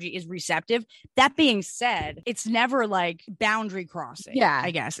 feminine energy is receptive. That being said, it's never like boundary crossing. Yeah, I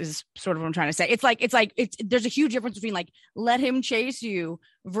guess is sort of what I'm trying to say. It's like there's a huge difference between like let him chase you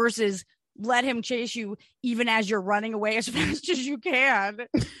versus let him chase you even as you're running away as fast as you can.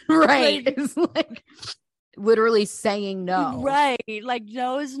 Right. Like, it's like literally saying no. Right. Like,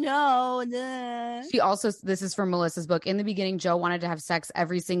 no is no. Nah. She also, this is from Melissa's book. In the beginning, Joe wanted to have sex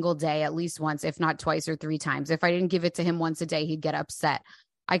every single day, at least once, if not twice or 3 times. If I didn't give it to him once a day, he'd get upset.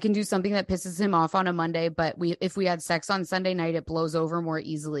 I can do something that pisses him off on a Monday, but if we had sex on Sunday night, it blows over more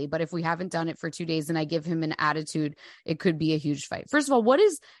easily. But if we haven't done it for 2 days and I give him an attitude, it could be a huge fight. First of all, what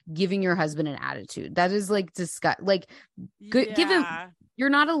is giving your husband an attitude? That is like disgust. Like, give him. You're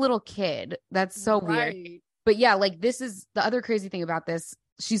not a little kid. That's so weird. But yeah, like, this is the other crazy thing about this.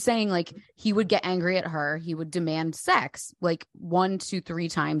 She's saying, like, he would get angry at her. He would demand sex like 1 to 3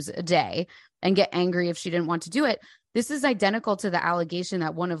 times a day and get angry if she didn't want to do it. This is identical to the allegation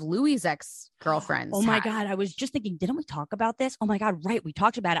that one of Louis's ex-girlfriends Oh my had. God. I was just thinking, didn't we talk about this? Oh my God. Right. We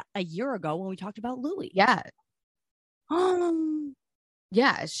talked about it a year ago when we talked about Louis. Yeah.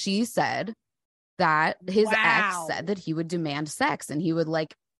 Yeah. She said that his ex said that he would demand sex and he would,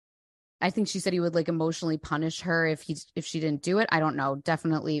 like, I think she said he would, like, emotionally punish her if she didn't do it. I don't know.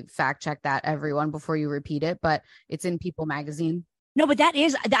 Definitely fact check that, everyone, before you repeat it, but it's in People magazine. No, but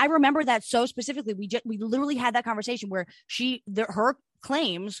I remember that so specifically. We literally had that conversation where her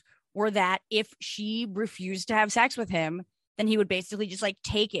claims were that if she refused to have sex with him, then he would basically just, like,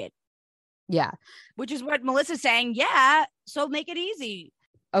 take it. Yeah. Which is what Melissa's saying. Yeah. So make it easy.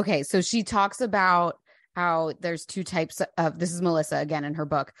 Okay. So she talks about how there's 2 types of, this is Melissa again in her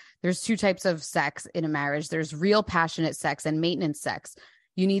book. There's 2 types of sex in a marriage. There's real passionate sex and maintenance sex.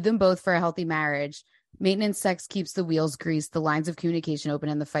 You need them both for a healthy marriage. Maintenance sex keeps the wheels greased, the lines of communication open,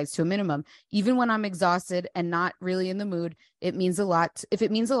 and the fights to a minimum. Even when I'm exhausted and not really in the mood, it means a lot. If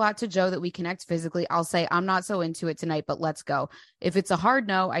it means a lot to Joe that we connect physically, I'll say, I'm not so into it tonight, but let's go. If it's a hard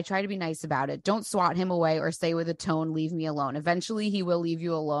no, I try to be nice about it. Don't swat him away or say with a tone, leave me alone. Eventually, he will leave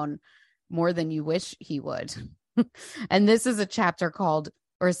you alone more than you wish he would. And this is a chapter called,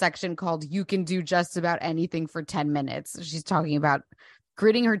 or a section called, You Can Do Just About Anything for 10 Minutes. She's talking about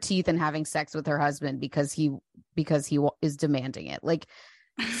gritting her teeth and having sex with her husband because he is demanding it. Like,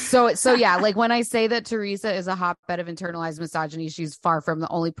 so yeah, like, when I say that Teresa is a hotbed of internalized misogyny, she's far from the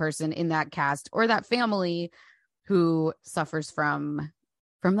only person in that cast or that family who suffers from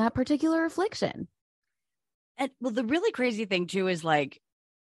that particular affliction. And well, the really crazy thing too is, like,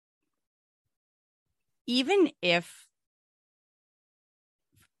 even if,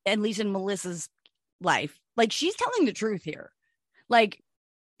 at least in Melissa's life, like, she's telling the truth here. Like,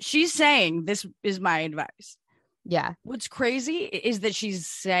 she's saying, this is my advice. Yeah. What's crazy is that she's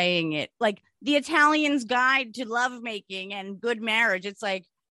saying it like the Italian's guide to lovemaking and good marriage. It's like,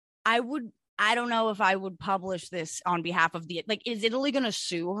 I don't know if I would publish this on behalf of the, like, is Italy going to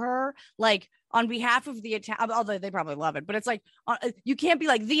sue her? Like, on behalf of the Italian, although they probably love it, but it's like, you can't be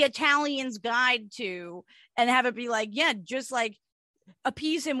like the Italian's guide to, and have it be like, yeah, just, like,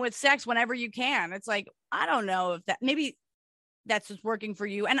 appease him with sex whenever you can. It's like, I don't know if that, maybe that's what's working for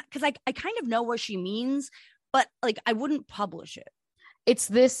you. And because I kind of know what she means, but, like, I wouldn't publish it. It's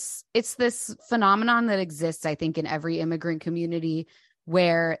this phenomenon that exists, I think, in every immigrant community,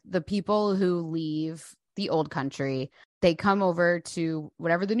 where the people who leave the old country, they come over to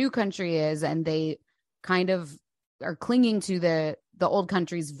whatever the new country is, and they kind of are clinging to the old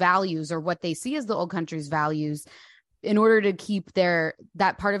country's values, or what they see as the old country's values, in order to keep that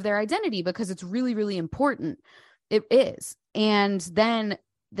part of their identity, because it's really, really important. It is. And then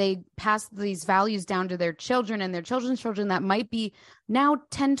they pass these values down to their children and their children's children that might be now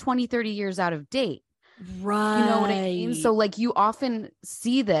 10, 20, 30 years out of date. Right. You know what I mean? So, like, you often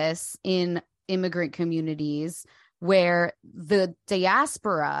see this in immigrant communities where the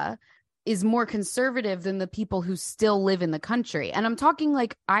diaspora is more conservative than the people who still live in the country. And I'm talking,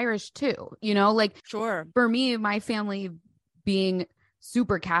 like, Irish too, you know, like, sure. For me, my family being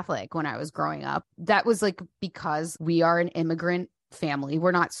super Catholic when I was growing up, that was, like, because we are an immigrant family.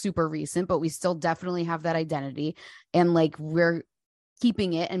 We're not super recent, but we still definitely have that identity. And, like, we're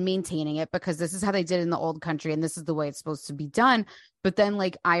keeping it and maintaining it because this is how they did in the old country and this is the way it's supposed to be done. But then,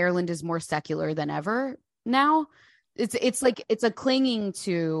 like, Ireland is more secular than ever now. It's like, it's a clinging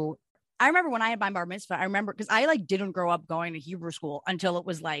to. I remember when I had my bar mitzvah, I remember, because I, like, didn't grow up going to Hebrew school until it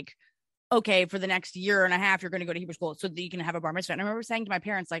was like, okay, for the next year and a half, you're going to go to Hebrew school so that you can have a bar mitzvah. And I remember saying to my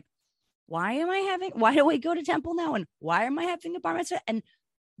parents, like, why do I go to temple now? And why am I having a bar mitzvah? And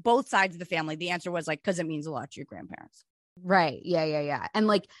both sides of the family, the answer was, like, because it means a lot to your grandparents. Right. Yeah. And,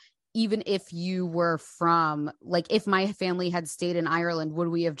 like, even if you were from, like, if my family had stayed in Ireland, would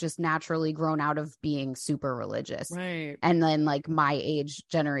we have just naturally grown out of being super religious? Right. And then, like, my age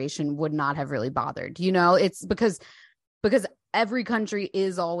generation would not have really bothered, you know. It's because every country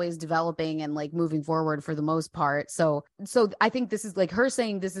is always developing and, like, moving forward for the most part. So I think this is, like, her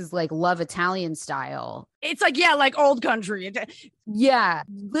saying this is, like, love Italian style It's like, yeah, like old country. Yeah,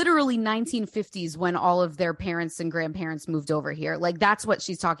 literally 1950s when all of their parents and grandparents moved over here. Like that's what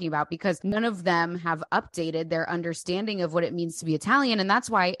she's talking about, because none of them have updated their understanding of what it means to be Italian. And that's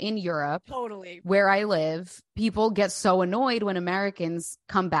why in Europe, Totally. where I live, people get so annoyed when Americans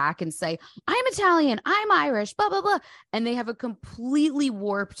come back and say, I'm Italian, I'm Irish, blah, blah, blah. And they have a completely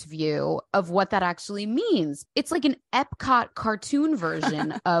warped view of what that actually means. It's like an Epcot cartoon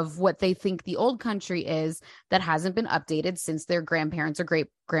version of what they think the old country is that hasn't been updated since their grandparents or great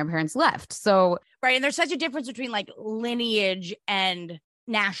grandparents left. So, right. And there's such a difference between like lineage and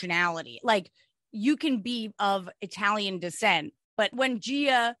nationality. Like you can be of Italian descent, but when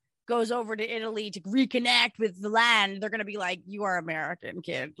Gia goes over to Italy to reconnect with the land, they're going to be like, you are American,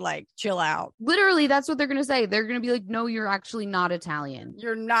 kid. Like, chill out. Literally, that's what they're going to say. They're going to be like, no, you're actually not Italian.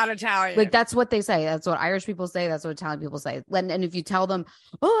 You're not Italian. Like, that's what they say. That's what Irish people say. That's what Italian people say. And if you tell them,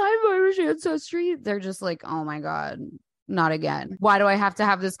 oh, I have Irish ancestry, they're just like, oh my God, not again. Why do I have to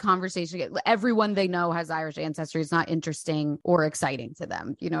have this conversation again? Everyone they know has Irish ancestry. It's not interesting or exciting to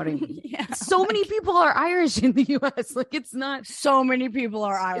them. You know what I mean? Yeah, so many people are Irish in the US. Like, it's not. So many people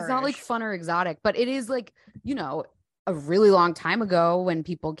are Irish. It's not like fun or exotic, but it is like, you know, a really long time ago when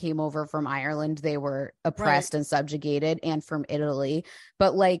people came over from Ireland, they were oppressed and subjugated, and from Italy.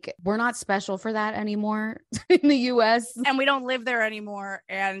 But like, we're not special for that anymore in the US. And we don't live there anymore.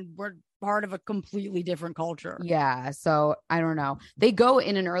 And we're part of a completely different culture. Yeah. So I don't know. They go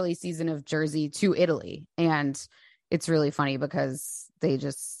in an early season of Jersey to Italy, and it's really funny because they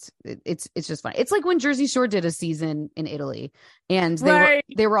just it's just funny. It's like when Jersey Shore did a season in Italy, and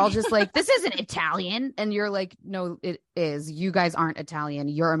they were all just like, this isn't Italian, and you're like, no, it is. You guys aren't Italian,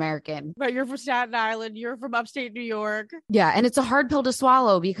 you're American. But you're from Staten Island, you're from upstate New York. Yeah. And it's a hard pill to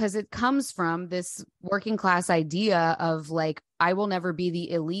swallow because it comes from this working class idea of like, I will never be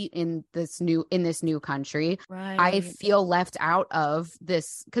the elite in this new country. Right. I feel left out of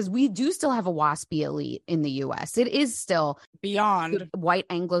this because we do still have a waspy elite in the US. It is still beyond white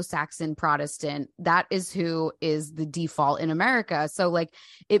Anglo-Saxon Protestant. That is who is the default in America. So like,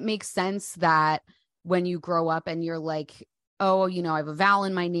 it makes sense that when you grow up and you're like, oh, you know, I have a vowel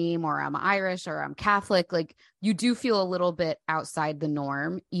in my name, or I'm Irish, or I'm Catholic, like you do feel a little bit outside the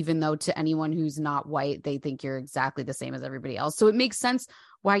norm, even though to anyone who's not white, they think you're exactly the same as everybody else. So it makes sense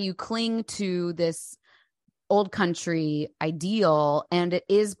why you cling to this old country ideal. And it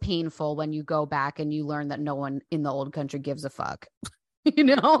is painful when you go back and you learn that no one in the old country gives a fuck. You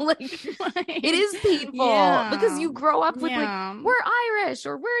know, like it is painful because you grow up with like, we're Irish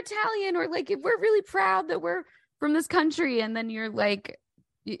or we're Italian, or like, if we're really proud that we're from this country. And then you're like,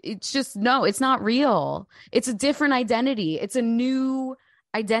 it's just, no, it's not real. It's a different identity. It's a new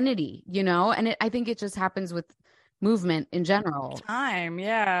identity, you know? And I think it just happens with movement in general. Time.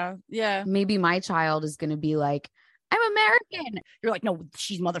 Yeah. Yeah. Maybe my child is going to be like, I'm American. You're like, no,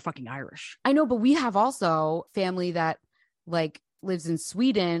 she's motherfucking Irish. I know, but we have also family that like lives in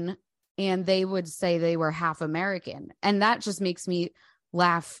Sweden, and they would say they were half American. And that just makes me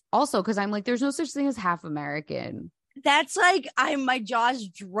laugh also, because I'm like, there's no such thing as half American. That's like, my jaws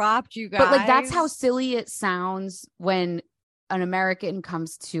dropped, you guys. But like, that's how silly it sounds when an American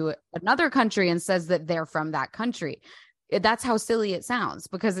comes to another country and says that they're from that country. That's how silly it sounds,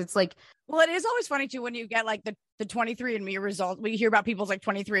 because it's like, well, it is always funny too when you get like the 23andMe results. We hear about people's like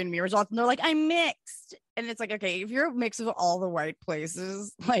 23andMe results, and they're like, I'm mixed. And it's like, okay, if you're a mix of all the white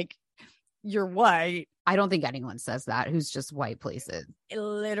places, like, you're white. I don't think anyone says that who's just white places. I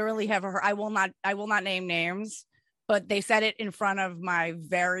literally have heard. I will not name names, but they said it in front of my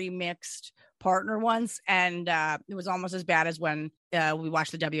very mixed partner once, and it was almost as bad as when we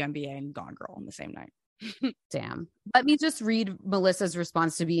watched the WNBA and Gone Girl on the same night. Damn. Let me just read Melissa's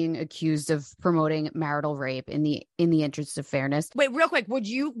response to being accused of promoting marital rape in the interest of fairness. Wait, real quick, would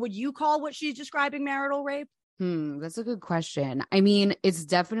you call what she's describing marital rape? That's a good question. I mean, it's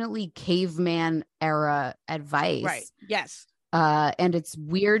definitely caveman era advice. Right. Yes. And it's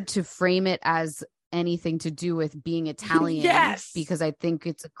weird to frame it as anything to do with being Italian. Yes. Because I think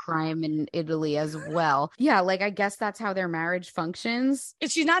it's a crime in Italy as well. Yeah, like I guess that's how their marriage functions.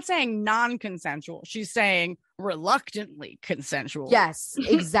 She's not saying non-consensual. She's saying reluctantly consensual. Yes,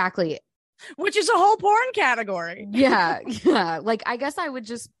 exactly. Which is a whole porn category. Yeah. Like, I guess I would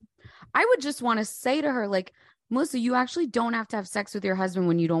just want to say to her, like, Melissa, you actually don't have to have sex with your husband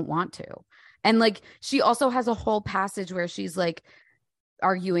when you don't want to. And like, she also has a whole passage where she's like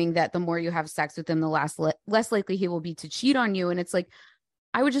arguing that the more you have sex with him, the less likely he will be to cheat on you. And it's like,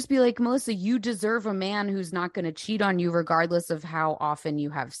 I would just be like, Melissa, you deserve a man who's not going to cheat on you regardless of how often you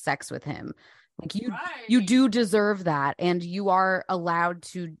have sex with him. Like, you do deserve that. And you are allowed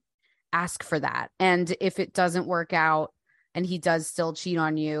to ask for that. And if it doesn't work out and he does still cheat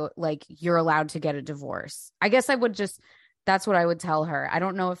on you, like, you're allowed to get a divorce. I guess that's what I would tell her. I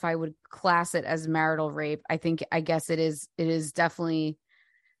don't know if I would class it as marital rape. I guess it is definitely,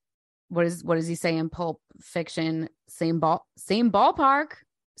 what does he say in Pulp Fiction? Same ballpark,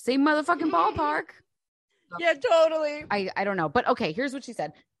 same motherfucking ballpark. Yeah, totally. I don't know. But okay, here's what she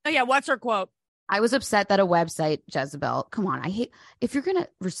said. Oh yeah, what's her quote? I was upset that a website, Jezebel, come on, if you're going to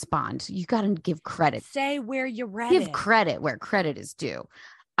respond, you got to give credit. Say where you read Give it. credit where credit is due.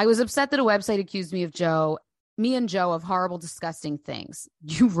 I was upset that a website accused me and Joe of horrible, disgusting things.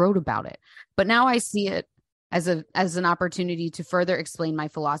 You wrote about it. But now I see it as an opportunity to further explain my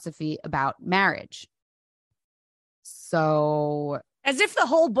philosophy about marriage. So, as if the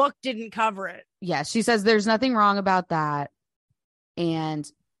whole book didn't cover it. Yeah, she says there's nothing wrong about that.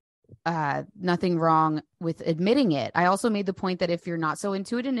 And nothing wrong with admitting it. I also made the point that if you're not so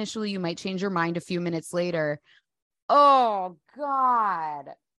into it initially, you might change your mind a few minutes later. Oh, God.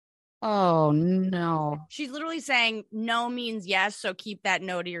 Oh, no. She's literally saying no means yes, so keep that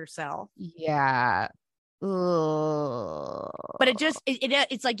no to yourself. Yeah. Ugh. But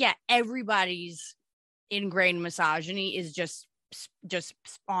it's like, yeah, everybody's ingrained misogyny is just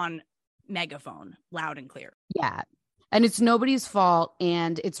on megaphone, loud and clear. Yeah. And it's nobody's fault,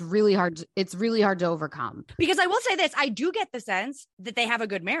 and it's really hard to overcome. Because I will say this, I do get the sense that they have a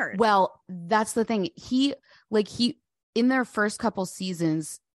good marriage. Well, that's the thing. He in their first couple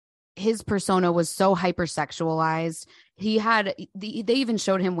seasons, his persona was so hypersexualized. They even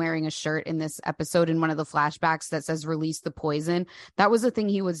showed him wearing a shirt in this episode in one of the flashbacks that says "release the poison." That was the thing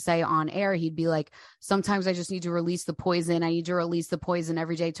he would say on air. He'd be like, sometimes I just need to release the poison. I need to release the poison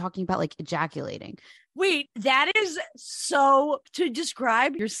every day, talking about like ejaculating. Wait, that is so, to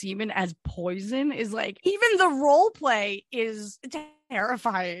describe your semen as poison is like, even the role play is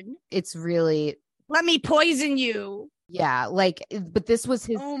terrifying. It's really, let me poison you. Yeah, like, but this was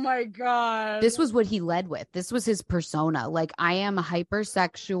his. Oh my God. This was what he led with. This was his persona. Like, I am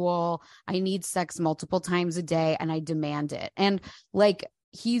hypersexual. I need sex multiple times a day and I demand it. And like,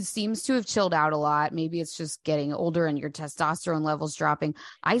 he seems to have chilled out a lot. Maybe it's just getting older and your testosterone levels dropping.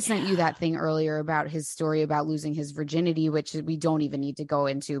 I sent you that thing earlier about his story about losing his virginity, which we don't even need to go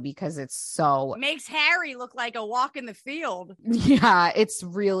into because it's so. Makes Harry look like a walk in the field. Yeah, it's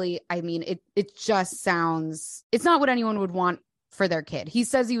really, I mean, it just sounds, it's not what anyone would want for their kid. He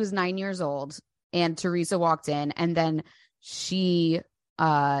says he was 9 years old and Teresa walked in and then she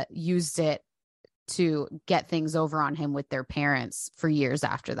used it to get things over on him with their parents for years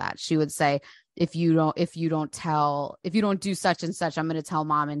after that. She would say, if you don't do such and such, I'm going to tell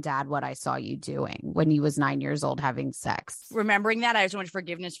mom and dad what I saw you doing when he was 9 years old having sex. Remembering that, I have so much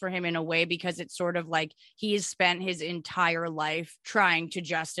forgiveness for him in a way, because it's sort of like he has spent his entire life trying to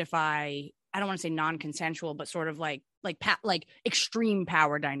justify, I don't want to say non-consensual, but sort of like extreme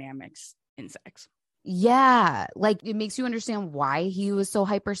power dynamics in sex. Yeah, like it makes you understand why he was so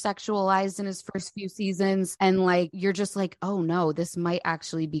hypersexualized in his first few seasons. And like, you're just like, oh no, this might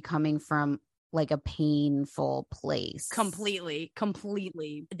actually be coming from like a painful place. Completely.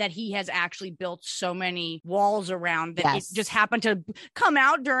 That he has actually built so many walls around that Yes. It just happened to come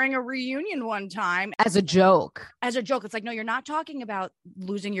out during a reunion one time. As a joke. It's like, no, you're not talking about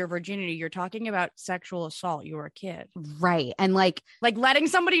losing your virginity. You're talking about sexual assault. You were a kid. Right. And like letting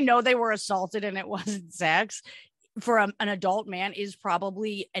somebody know they were assaulted and it wasn't sex for an adult man is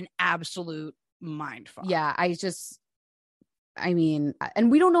probably an absolute mindfuck. Yeah, I mean, and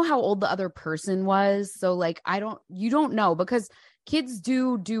we don't know how old the other person was. So like, you don't know, because kids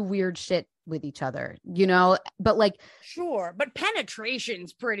do weird shit with each other, you know, but like, sure. But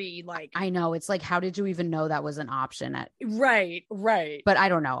penetration's pretty like, I know, it's like, how did you even know that was an option right. But I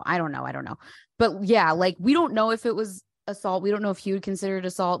don't know. But yeah, like, we don't know if it was assault. We don't know if he would consider it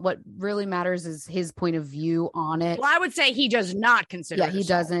assault. What really matters is his point of view on it. Well, I would say he does not consider it he assault.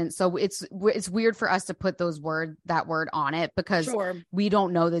 doesn't. So it's weird for us to put that word on it, because Sure. we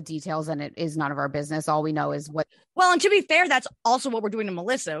don't know the details and it is none of our business. All we know is what. Well, and to be fair, that's also what we're doing to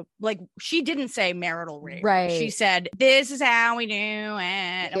Melissa. Like, she didn't say marital rape. Right. She said, this is how we do it.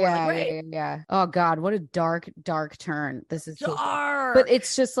 And we're like, great. Yeah. Oh God, what a dark turn. This is Dark. But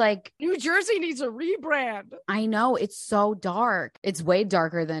it's just like, New Jersey needs a rebrand. I know, it's so dark. It's way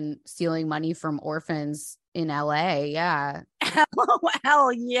darker than stealing money from orphans in LA. Yeah.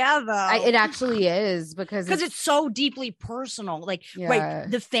 Hell yeah, though. It actually is, because it's so deeply personal. Like, Yeah.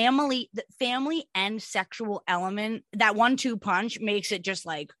 right, the family and sexual element, that 1-2 punch makes it just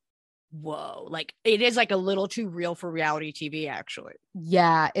like, whoa. Like, it is like a little too real for reality TV, actually.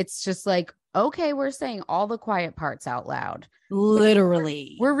 Yeah, it's just like, okay, we're saying all the quiet parts out loud.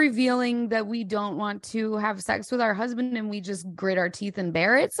 Literally. We're revealing that we don't want to have sex with our husband and we just grit our teeth and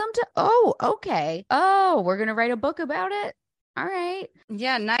bear it sometimes. Oh, okay. Oh, we're going to write a book about it. All right.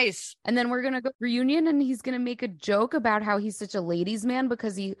 Yeah, nice. And then we're going to go reunion and he's going to make a joke about how he's such a ladies' man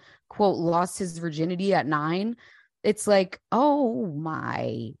because he, quote, lost his virginity at 9. It's like, oh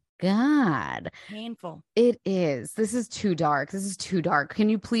my God. Painful. It is. This is too dark. This is too dark. Can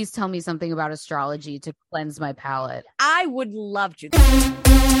you please tell me something about astrology to cleanse my palate? I would love to.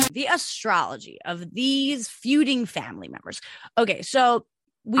 The astrology of these feuding family members. Okay, so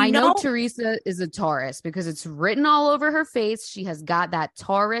I know Teresa is a Taurus because it's written all over her face. She has got that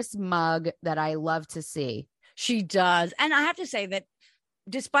Taurus mug that I love to see. She does. And I have to say that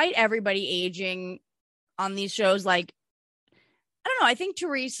despite everybody aging on these shows, like, I don't know, I think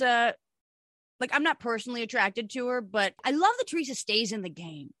Teresa, like, I'm not personally attracted to her, but I love that Teresa stays in the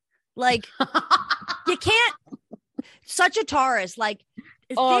game. Like, you can't, such a Taurus, like,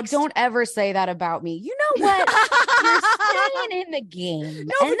 oh, don't ever say that about me. You know what? You're staying in the game.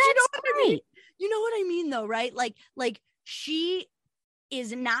 No, but you know what I mean. You know what I mean, though, right? Like she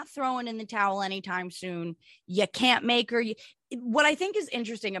is not throwing in the towel anytime soon. You can't make her. What I think is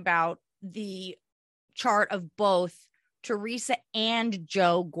interesting about the chart of both Teresa and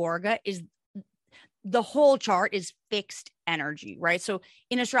Joe Gorga is the whole chart is fixed energy, right? So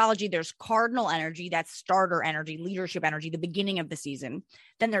in astrology, there's cardinal energy, that's starter energy, leadership energy, the beginning of the season.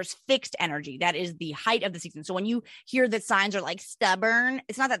 Then there's fixed energy, that is the height of the season. So when you hear that signs are like stubborn,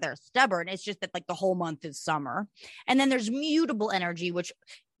 it's not that they're stubborn, it's just that like the whole month is summer. And then there's mutable energy, which,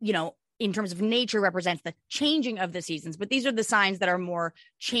 you know, in terms of nature represents the changing of the seasons. But these are the signs that are more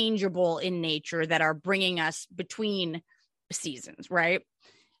changeable in nature that are bringing us between seasons, right?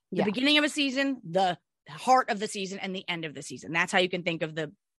 The beginning of a season, the heart of the season, and the end of the season. That's how you can think of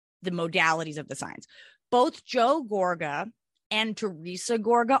the modalities of the signs. Both Joe Gorga and Teresa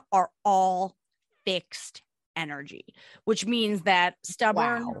Gorga are all fixed energy, which means that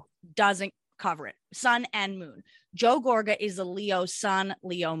stubborn doesn't cover it. Sun and moon. Joe Gorga is a Leo sun,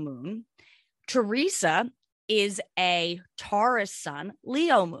 Leo moon. Teresa is a Taurus sun,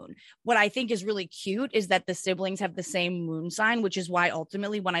 Leo moon. What I think is really cute is that the siblings have the same moon sign, which is why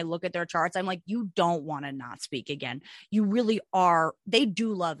ultimately when I look at their charts, I'm like, you don't want to not speak again. You really are. They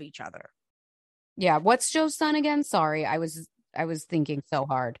do love each other. Yeah. What's Joe's sun again? Sorry. I was thinking so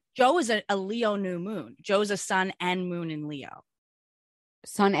hard. Joe is a Leo new moon. Joe's a sun and moon in Leo.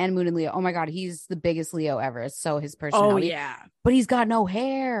 Sun and moon in Leo. Oh my God, he's the biggest Leo ever. So his personality. Oh yeah. But he's got no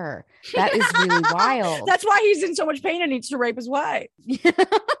hair. That is really wild. That's why he's in so much pain and needs to rape his wife.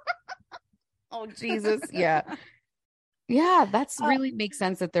 Oh Jesus. Yeah. Yeah, that's really makes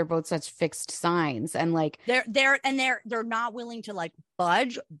sense that they're both such fixed signs. And like they're not willing to like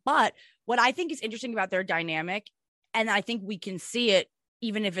budge. But what I think is interesting about their dynamic, and I think we can see it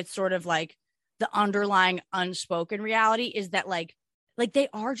even if it's sort of like the underlying unspoken reality, is that like they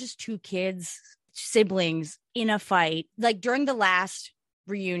are just two kids, siblings in a fight. Like during the last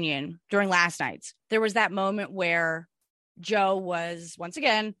reunion, during last night's, there was that moment where Joe was once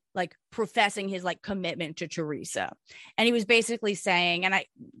again like professing his like commitment to Teresa. And he was basically saying, and I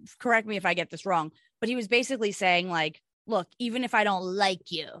correct me if I get this wrong, but he was basically saying like, look, even if I don't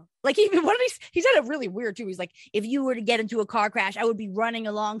like you, like even what did he said it really weird too. He's like, if you were to get into a car crash, I would be running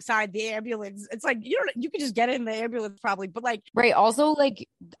alongside the ambulance. It's like, you could just get in the ambulance probably, but like, right. Also like,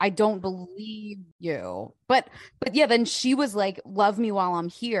 I don't believe you, but yeah, then she was like, love me while I'm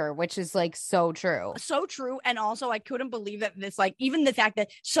here, which is like so true. So true. And also I couldn't believe that this, like, even the fact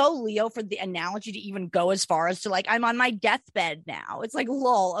that so Leo for the analogy to even go as far as to like, I'm on my deathbed now. It's like,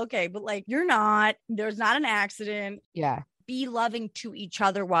 lol. Okay. But like, you're not, there's not an accident. Yeah. Be loving to each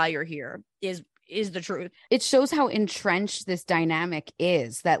other while you're here is the truth. It shows how entrenched this dynamic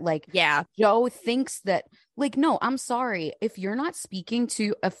is, that like, yeah, Joe thinks that like, no, I'm sorry. If you're not speaking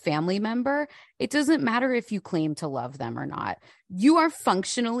to a family member, it doesn't matter if you claim to love them or not. You are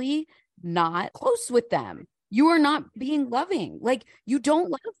functionally not close with them. You are not being loving. Like you don't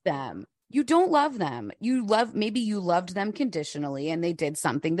love them. You don't love them. Maybe you loved them conditionally and they did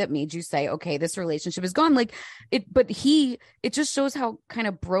something that made you say, okay, this relationship is gone. Like it just shows how kind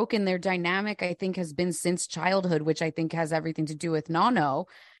of broken their dynamic, I think, has been since childhood, which I think has everything to do with Nano.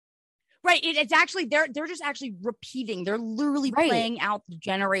 Right. It's actually, they're just actually repeating. They're literally playing out the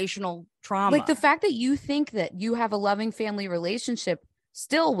generational trauma. Like the fact that you think that you have a loving family relationship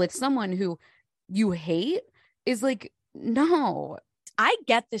still with someone who you hate is like, no. I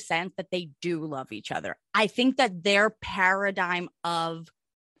get the sense that they do love each other. I think that their paradigm of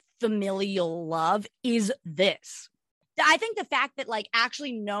familial love is this. I think the fact that like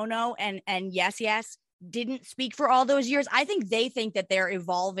actually No and Yes didn't speak for all those years, I think they think that they're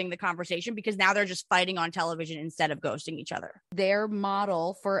evolving the conversation because now they're just fighting on television instead of ghosting each other. Their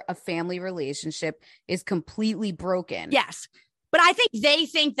model for a family relationship is completely broken. Yes. But I think they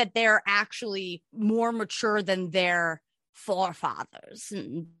think that they're actually more mature than their forefathers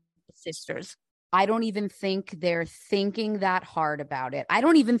and sisters. I don't even think they're thinking that hard about it. I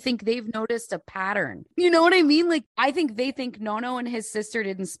don't even think they've noticed a pattern. You know what I mean? Like, I think they think Nono and his sister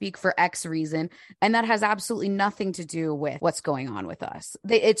didn't speak for X reason. And that has absolutely nothing to do with what's going on with us.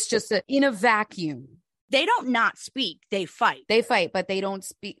 It's just in a vacuum. They don't not speak. They fight. They fight, but they don't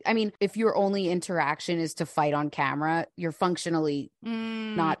speak. I mean, if your only interaction is to fight on camera, you're functionally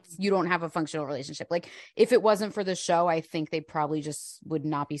you don't have a functional relationship. Like if it wasn't for the show, I think they probably just would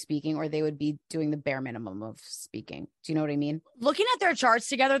not be speaking, or they would be doing the bare minimum of speaking. Do you know what I mean? Looking at their charts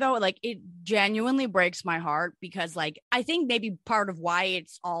together though, like it genuinely breaks my heart because like, I think maybe part of why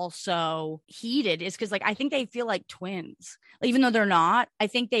it's also heated is because like, I think they feel like twins, even though they're not. I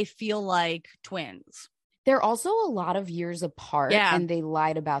think they feel like twins. They're also a lot of years apart, yeah. And they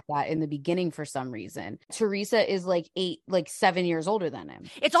lied about that in the beginning for some reason. Teresa is like 7 years older than him.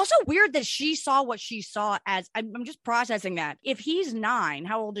 It's also weird that she saw what she saw as, I'm just processing that. If he's 9,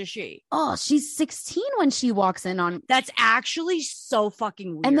 how old is she? Oh, she's 16 when she walks in on. That's actually so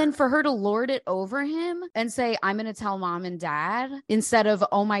fucking weird. And then for her to lord it over him and say, I'm going to tell mom and dad, instead of,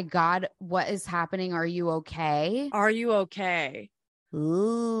 oh my God, what is happening? Are you okay? Are you okay?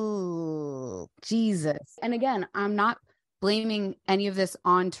 Ooh, Jesus. And again, I'm not blaming any of this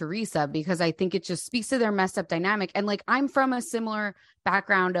on Teresa because I think it just speaks to their messed up dynamic. And like, I'm from a similar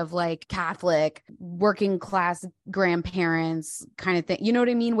background of like Catholic, working class grandparents kind of thing. You know what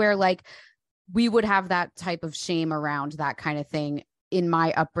I mean? Where like we would have that type of shame around that kind of thing in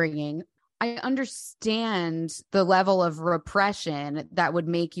my upbringing. I understand the level of repression that would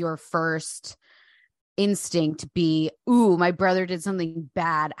make your first instinct be, ooh, my brother did something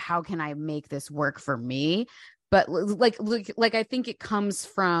bad. How can I make this work for me? But like I think it comes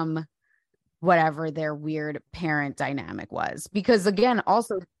from whatever their weird parent dynamic was. Because again,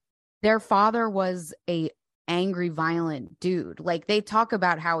 also their father was a angry, violent dude. Like they talk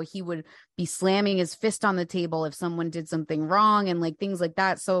about how he would be slamming his fist on the table if someone did something wrong and like things like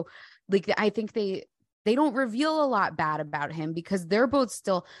that. So like, I think they don't reveal a lot bad about him because they're both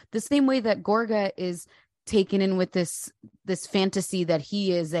still the same way that Gorga is taken in with this fantasy that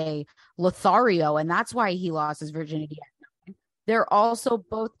he is a Lothario and that's why he lost his virginity. They're also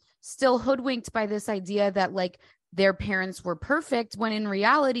both still hoodwinked by this idea that like their parents were perfect when in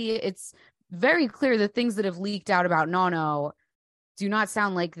reality it's very clear the things that have leaked out about Nono do not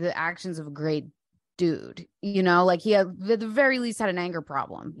sound like the actions of a great dude. You know, like he had, at the very least had an anger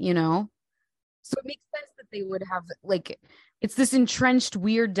problem, you know? So it makes sense that they would have like, it's this entrenched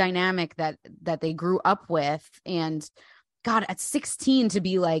weird dynamic that they grew up with. And God, at 16 to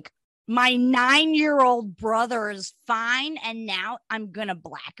be like, my 9-year-old brother is fine. And now I'm going to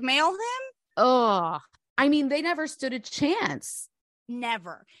blackmail him. Oh, I mean, they never stood a chance.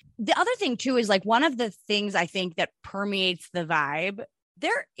 Never. The other thing too, is like one of the things I think that permeates the vibe.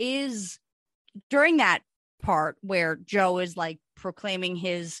 There is during that part where Joe is like proclaiming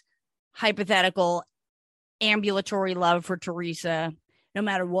his hypothetical ambulatory love for Teresa. No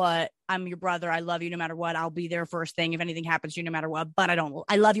matter what, I'm your brother. I love you no matter what. I'll be there first thing if anything happens to you, no matter what. But I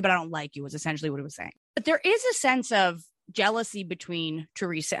love you, but I don't like you, was essentially what he was saying. But there is a sense of jealousy between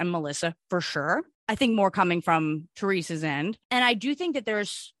Teresa and Melissa, for sure. I think more coming from Teresa's end. And I do think that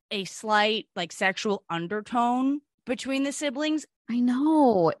there's a slight like sexual undertone between the siblings. I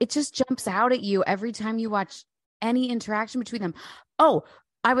know. It just jumps out at you every time you watch any interaction between them. Oh,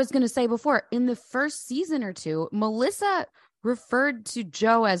 I was going to say before, in the first season or two, Melissa referred to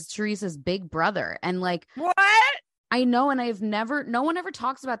Joe as Teresa's big brother. And like, what? I know. And no one ever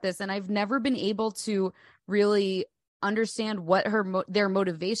talks about this. And I've never been able to really understand what their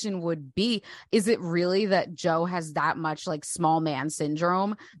motivation would be. Is it really that Joe has that much like small man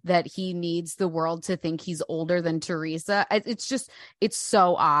syndrome that he needs the world to think he's older than Teresa? It's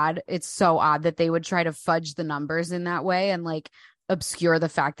so odd. It's so odd that they would try to fudge the numbers in that way and like obscure the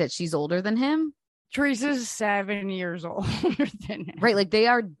fact that she's older than him. Teresa's 7 years older than him. Right. Like they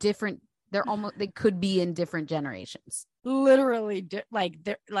are different. They could be in different generations. Literally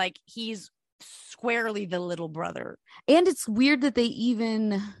like he's squarely the little brother. And it's weird that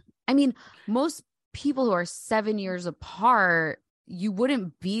most people who are 7 years apart, you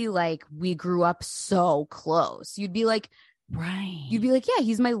wouldn't be like, we grew up so close. You'd be like, Right. You'd be like, yeah,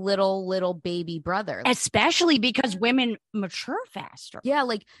 he's my little baby brother. Especially because women mature faster. Yeah,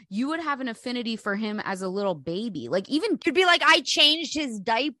 like you would have an affinity for him as a little baby. Like even You'd be like, I changed his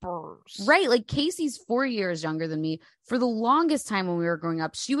diapers. right. Like Casey's 4 years younger than me. For the longest time when we were growing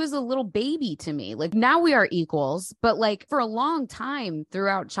up, she was a little baby to me. Like now we are equals, but like for a long time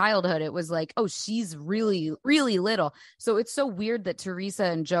throughout childhood, it was like, oh, she's really, really little. So it's so weird that Teresa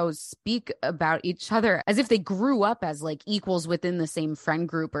and Joe speak about each other as if they grew up as like equals within the same friend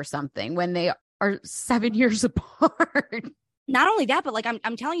group or something when they are 7 years apart. Not only that, but like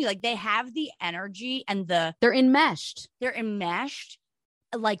I'm telling you, like they have the energy and they're enmeshed. They're enmeshed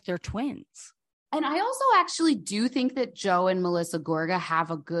like they're twins. And I also actually do think that Joe and Melissa Gorga have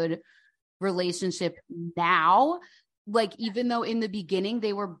a good relationship now. Like, even though in the beginning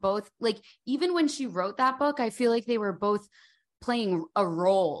they were both like, even when she wrote that book, I feel like they were both playing a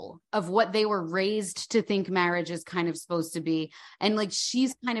role of what they were raised to think marriage is kind of supposed to be. And like,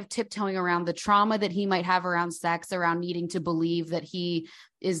 she's kind of tiptoeing around the trauma that he might have around sex, around needing to believe that he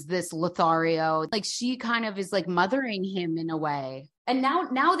is this Lothario. Like she kind of is like mothering him in a way. And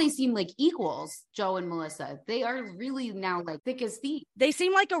now they seem like equals, Joe and Melissa. They are really now like thick as thieves. They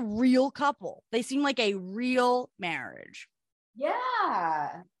seem like a real couple. They seem like a real marriage.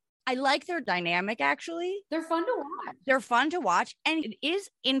 Yeah. I like their dynamic, actually. They're fun to watch. They're fun to watch. And it is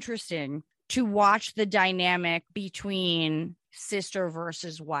interesting to watch the dynamic between sister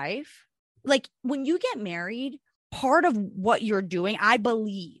versus wife. Like when you get married, part of what you're doing, I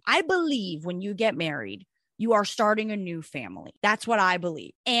believe when you get married, you are starting a new family. That's what I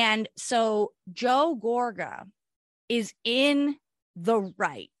believe. And so Joe Gorga is in the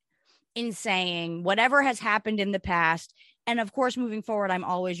right in saying whatever has happened in the past. And of course, moving forward, I'm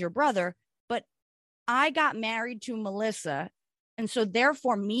always your brother. But I got married to Melissa. And so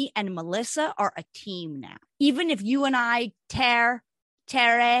therefore, me and Melissa are a team now. Even if you and I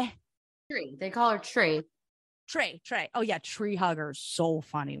Tree. They call her Tree. Trey. Oh, yeah. Tree hugger. So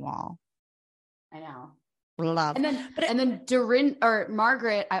funny, Wall. I know. Love. And then Dorinda or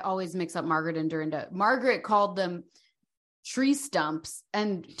Margaret, I always mix up Margaret and Dorinda. Margaret called them tree stumps,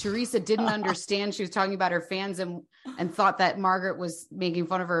 and Teresa didn't understand. She was talking about her fans and thought that Margaret was making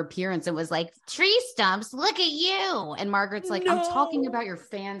fun of her appearance and was like, tree stumps, look at you. And Margaret's like, no. I'm talking about your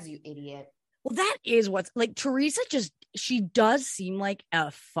fans, you idiot. Well, that is what's like Teresa she does seem like a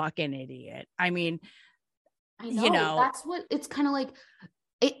fucking idiot. I mean, I know. That's what it's kind of like.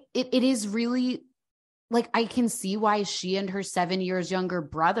 It is really like, I can see why she and her 7 years younger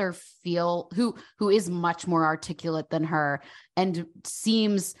brother feel who is much more articulate than her and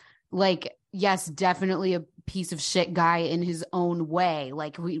seems like, yes, definitely a piece of shit guy in his own way.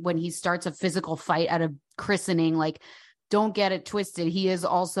 Like when he starts a physical fight at a christening, like don't get it twisted. He is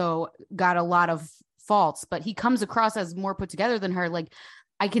also got a lot of faults, but he comes across as more put together than her. Like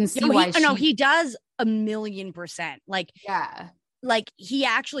I can see why he does 1,000,000%. Like, yeah. Like he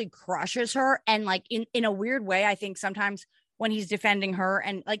actually crushes her. And like in a weird way, I think sometimes when he's defending her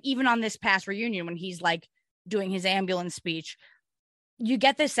and like even on this past reunion, when he's like doing his ambulance speech, you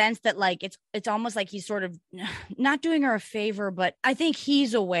get the sense that like, it's almost like he's sort of not doing her a favor, but I think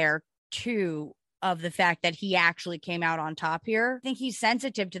he's aware too of the fact that he actually came out on top here. I think he's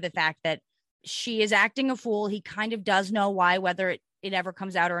sensitive to the fact that she is acting a fool. He kind of does know why, whether it ever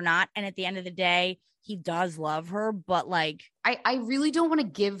comes out or not. And at the end of the day, he does love her, but like I really don't want to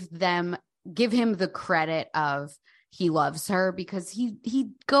give him the credit of he loves her because he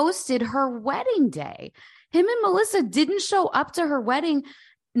ghosted her wedding day. Him and Melissa didn't show up to her wedding.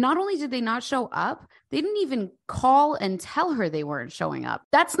 Not only did they not show up, they didn't even call and tell her they weren't showing up.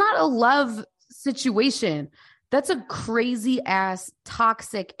 That's not a love situation. That's a crazy ass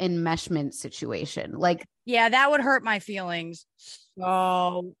toxic enmeshment situation. Like, yeah, that would hurt my feelings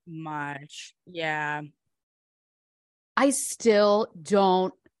so much. Yeah. I still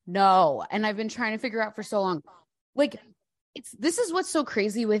don't know. And I've been trying to figure out for so long. Like, this is what's so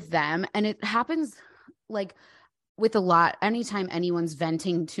crazy with them. And it happens like with a lot. Anytime anyone's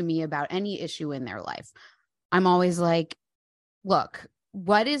venting to me about any issue in their life, I'm always like, look,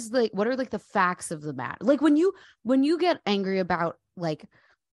 what are the facts of the matter? Like when you get angry about like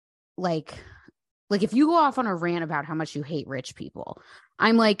if you go off on a rant about how much you hate rich people,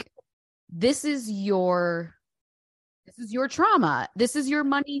 I'm like, this is your trauma. This is your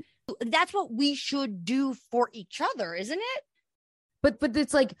money. That's what we should do for each other, isn't it? But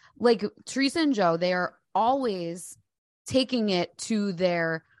it's like Teresa and Joe, they are always taking it to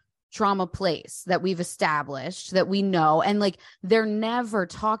their trauma place that we've established, that we know. And like, they're never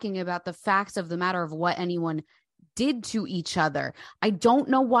talking about the facts of the matter of what anyone did to each other. I don't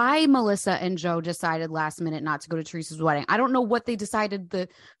know why Melissa and Joe decided last minute not to go to Teresa's wedding. I don't know what they decided the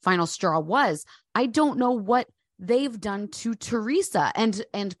final straw was. I don't know what they've done to Teresa. And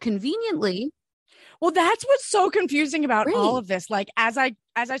conveniently, well, that's what's so confusing about Great. all of this. Like, as I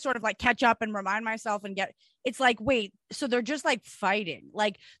sort of like catch up and remind myself and it's like, wait, so they're just like fighting,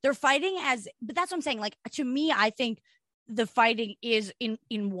 like they're fighting but that's what I'm saying. Like, to me, I think the fighting is in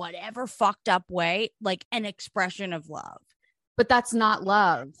whatever fucked up way, like an expression of love. But that's not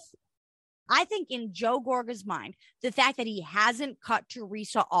love. I think in Joe Gorga's mind, the fact that he hasn't cut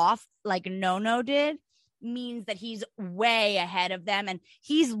Teresa off like No did means that he's way ahead of them and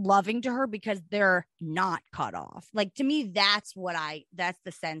he's loving to her because they're not cut off. Like, to me, that's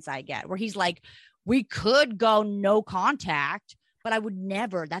the sense I get, where he's like, we could go no contact, but I would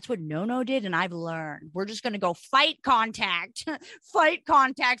never. That's what No did. And I've learned we're just going to go fight contact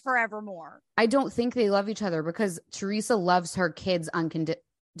forevermore. I don't think they love each other because Teresa loves her kids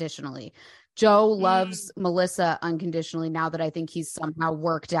unconditionally. Joe loves Melissa unconditionally now that I think he's somehow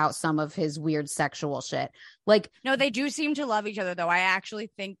worked out some of his weird sexual shit. Like, no, they do seem to love each other, though. I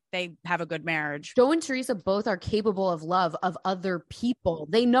actually think they have a good marriage. Joe and Teresa both are capable of love of other people.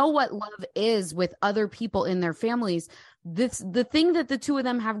 They know what love is with other people in their families. The thing that the two of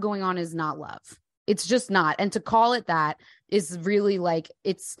them have going on is not love. It's just not. And to call it that is really like,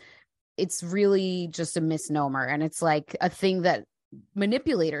 it's really just a misnomer. And it's like a thing that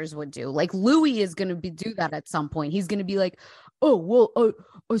manipulators would do. Like, Louis is going to do that at some point. He's going to be like, oh, well,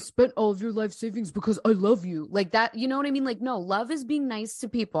 I spent all of your life savings because I love you. Like that, you know what I mean? Like, no, love is being nice to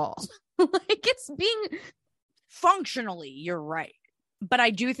people. Like, it's being functionally, you're right. But I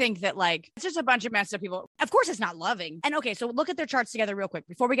do think that, like, it's just a bunch of messed up people. Of course, it's not loving. And okay, so look at their charts together real quick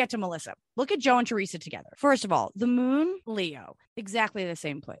before we get to Melissa. Look at Joe and Teresa together. First of all, the moon, Leo, exactly the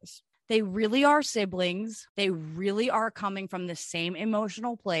same place. They really are siblings. They really are coming from the same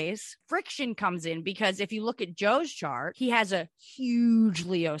emotional place. Friction comes in because if you look at Joe's chart, he has a huge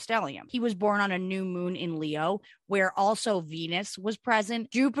Leo stellium. He was born on a new moon in Leo, where also Venus was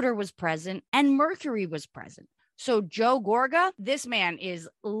present, Jupiter was present, and Mercury was present. So Joe Gorga, this man is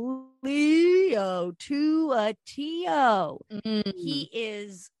Leo to a T-O. He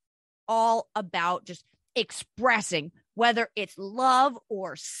is all about just expressing, whether it's love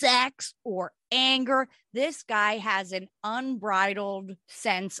or sex or anger. This guy has an unbridled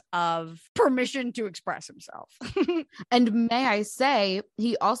sense of permission to express himself. And may I say,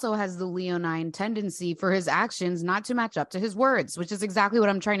 he also has the Leonine tendency for his actions not to match up to his words, which is exactly what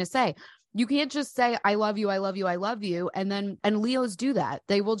I'm trying to say. You can't just say, I love you, I love you, I love you. And Leos do that.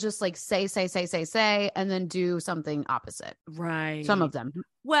 They will just like say, and then do something opposite. Right. Some of them.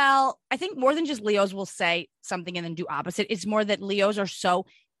 Well, I think more than just Leos will say something and then do opposite. It's more that Leos are so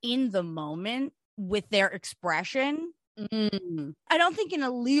in the moment with their expression. I don't think in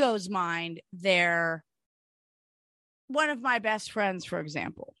a Leo's mind, they're one of my best friends, for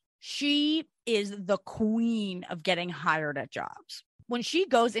example. She is the queen of getting hired at jobs. When she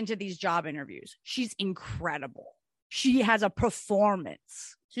goes into these job interviews, she's incredible. She has a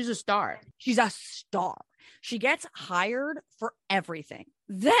performance. She's a star. She's a star. She gets hired for everything.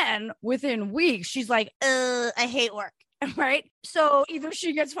 Then within weeks, she's like, I hate work. Right. So either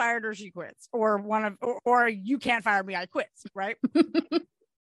she gets fired or she quits, or or you can't fire me, I quit. Right.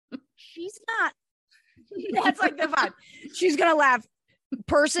 She's not. That's like the vibe. She's going to laugh.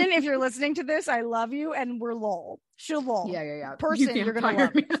 Person, if you're listening to this, I love you, and we're lol. She'll lol. Yeah. Person, you're gonna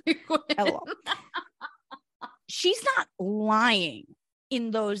love me. LOL. She's not lying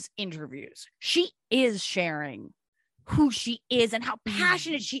in those interviews. She is sharing who she is and how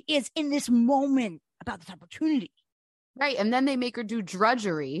passionate she is in this moment about this opportunity. Right. And then they make her do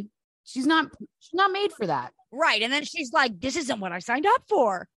drudgery. She's not made for that. Right. And then she's like, this isn't what I signed up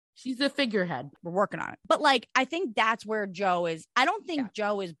for. She's a figurehead. We're working on it. But like, I think that's where Joe is. I don't think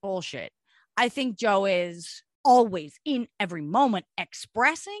Joe is bullshit. I think Joe is always in every moment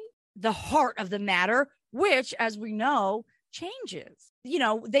expressing the heart of the matter, which, as we know, changes. You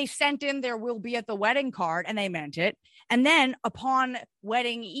know, they sent in their "will be at the wedding" card and they meant it. And then upon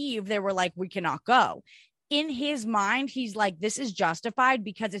wedding eve, they were like, we cannot go. In his mind, he's like, this is justified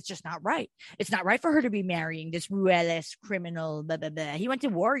because it's just not right. It's not right for her to be marrying this Ruelas criminal. Blah, blah, blah. He went to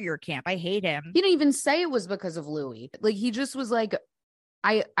warrior camp. I hate him. He didn't even say it was because of Louis. Like, he just was like,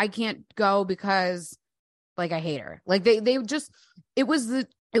 I can't go because, like, I hate her. Like, they just, it was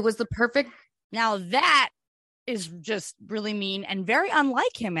the perfect. Now that is just really mean and very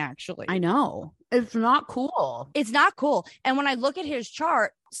unlike him, actually. I know. It's not cool. It's not cool. And when I look at his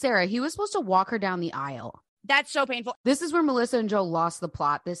chart, Sarah, he was supposed to walk her down the aisle. That's so painful. This is where Melissa and Joe lost the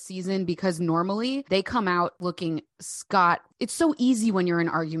plot this season, because normally they come out looking Scott. It's so easy when you're in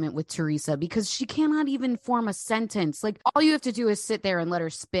an argument with Teresa because she cannot even form a sentence. Like, all you have to do is sit there and let her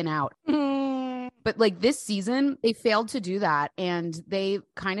spin out. But like this season, they failed to do that. And they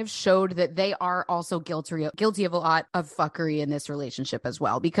kind of showed that they are also guilty of a lot of fuckery in this relationship as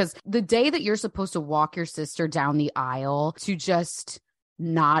well. Because the day that you're supposed to walk your sister down the aisle to just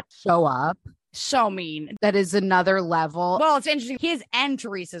not show up, so mean. that is another level. Well, it's interesting. His and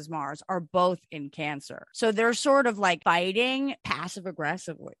Teresa's Mars are both in Cancer. So they're sort of like fighting passive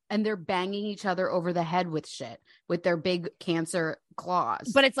aggressively. And they're banging each other over the head with shit with their big Cancer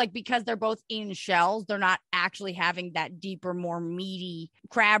claws. But it's like, because they're both in shells, they're not actually having that deeper, more meaty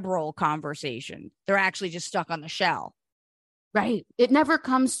crab roll conversation. They're actually just stuck on the shell. Right. It never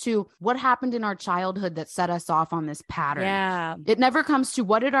comes to what happened in our childhood that set us off on this pattern. Yeah. It never comes to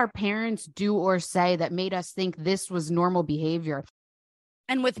what did our parents do or say that made us think this was normal behavior.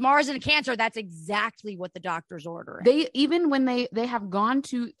 And with Mars and Cancer, that's exactly what the doctor's ordering. They, even when they have gone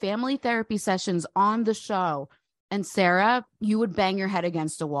to family therapy sessions on the show, and Sarah, you would bang your head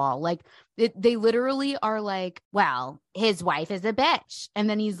against a wall. Like, they literally are like, well, his wife is a bitch. And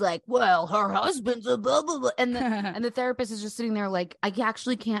then he's like, well, her husband's a blah, blah, blah. And the therapist is just sitting there like, I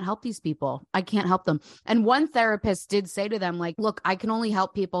actually can't help these people. I can't help them. And one therapist did say to them, like, look, I can only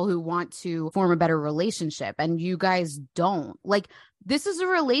help people who want to form a better relationship. And you guys don't. Like, this is a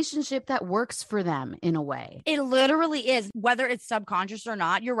relationship that works for them in a way. It literally is, whether it's subconscious or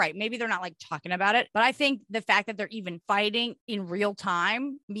not. You're right. Maybe they're not like talking about it, but I think the fact that they're even fighting in real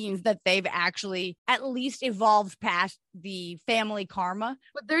time means that they've actually at least evolved past the family karma.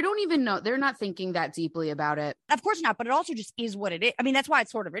 But they don't even know. They're not thinking that deeply about it. Of course not, but it also just is what it is. I mean, that's why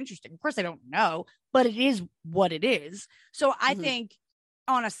it's sort of interesting. Of course, I don't know, but it is what it is. So I think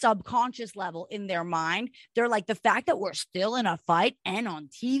on a subconscious level in their mind, they're like, the fact that we're still in a fight and on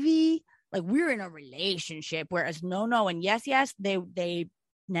TV, like we're in a relationship, whereas no and yes, they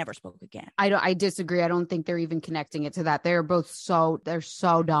never spoke again. I disagree. I don't think they're even connecting it to that. They're so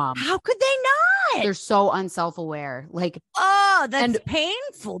dumb. How could they not? They're so unself-aware. Like, oh, that's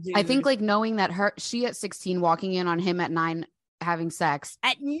painful, dude. I think like knowing that she at 16 walking in on him at 9 having sex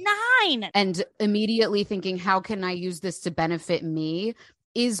at 9 and immediately thinking, how can I use this to benefit me,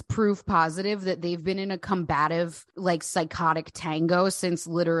 is proof positive that they've been in a combative, like psychotic tango since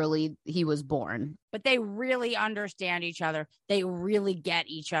literally he was born. But they really understand each other. They really get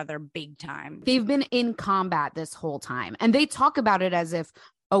each other big time. They've been in combat this whole time. And they talk about it as if,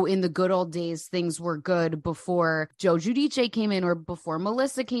 oh, in the good old days, things were good before Joe Giudice came in or before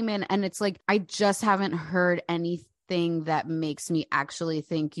Melissa came in. And it's like, I just haven't heard anything that makes me actually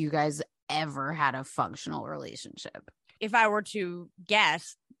think you guys ever had a functional relationship. If I were to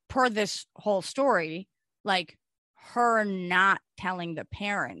guess, per this whole story, like her not telling the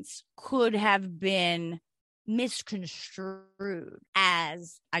parents could have been misconstrued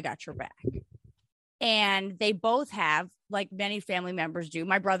as I got your back. And they both have, like many family members do.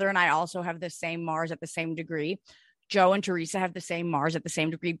 My brother and I also have the same Mars at the same degree. Joe and Teresa have the same Mars at the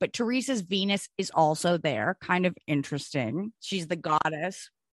same degree, but Teresa's Venus is also there. Kind of interesting. She's the goddess.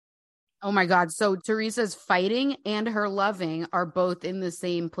 Oh my God. So Teresa's fighting and her loving are both in the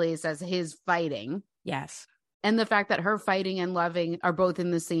same place as his fighting. Yes. And the fact that her fighting and loving are both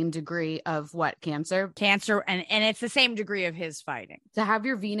in the same degree of what? Cancer? Cancer. And it's the same degree of his fighting. To have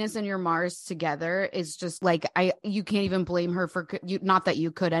your Venus and your Mars together is just like, you can't even blame her for, not that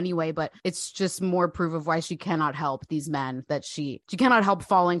you could anyway, but it's just more proof of why she cannot help these men that she cannot help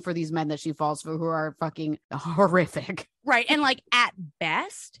falling for these men that she falls for, who are fucking horrific. Right. And like at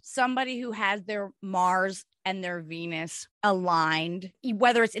best, somebody who has their Mars and their Venus aligned,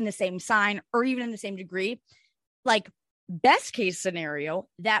 whether it's in the same sign or even in the same degree, like best case scenario,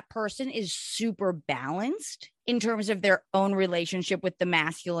 that person is super balanced in terms of their own relationship with the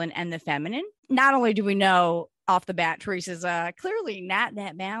masculine and the feminine. Not only do we know off the bat, Teresa's clearly not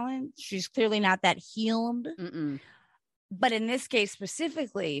that balanced. She's clearly not that healed. But in this case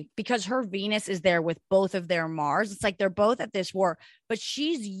specifically, because her Venus is there with both of their Mars, it's like they're both at this war, but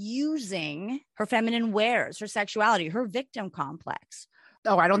she's using her feminine wares, her sexuality, her victim complex.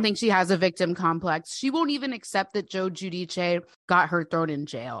 Oh, I don't think she has a victim complex. She won't even accept that Joe Giudice got her thrown in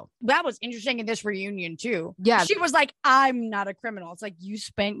jail. That was interesting in this reunion too. Yeah. She was like, I'm not a criminal. It's like, you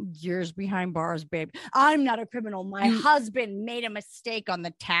spent years behind bars, babe. I'm not a criminal. My husband made a mistake on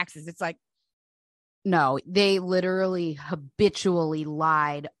the taxes. It's like, no, they literally habitually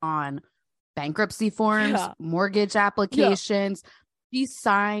lied on bankruptcy forms, mortgage applications. She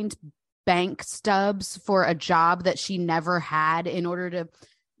signed bank stubs for a job that she never had in order to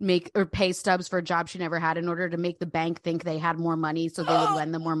make or pay stubs for a job she never had in order to make the bank think they had more money so they would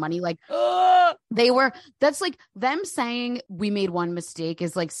lend them more money. Like that's like them saying we made one mistake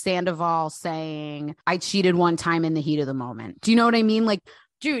is like Sandoval saying I cheated one time in the heat of the moment. Do you know what I mean? Like,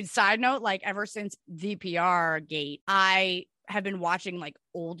 dude, side note, like ever since the PR gate, I have been watching like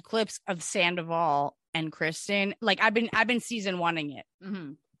old clips of Sandoval and Kristen. Like I've been season one-ing it.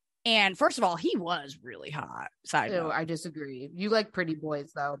 Mm-hmm. And first of all, he was really hot. Side note. I disagree. You like pretty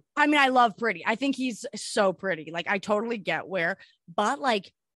boys, though. I mean, I love pretty. I think he's so pretty. Like, I totally get where, but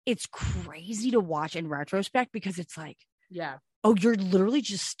like, it's crazy to watch in retrospect because it's like, yeah, oh, you're literally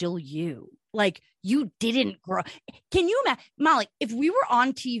just still you. Like, you didn't grow. Can you imagine, Molly, if we were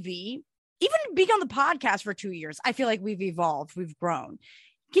on TV, even being on the podcast for 2 years, I feel like we've evolved, we've grown.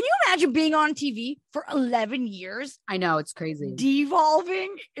 Can you imagine being on TV for 11 years? I know, it's crazy.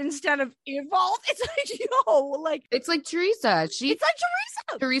 Devolving instead of evolve. It's like, like it's like Teresa. It's like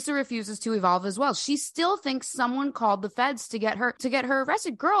Teresa. Teresa refuses to evolve as well. She still thinks someone called the feds to get her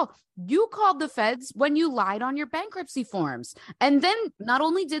arrested. Girl, you called the feds when you lied on your bankruptcy forms. And then not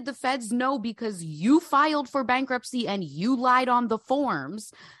only did the feds know because you filed for bankruptcy and you lied on the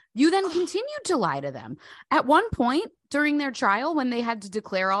forms, you then continued to lie to them. At one point during their trial, when they had to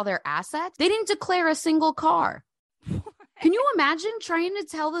declare all their assets, they didn't declare a single car. Can you imagine trying to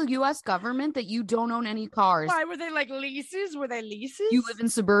tell the U.S. government that you don't own any cars? Why were they like leases? Were they leases? You live in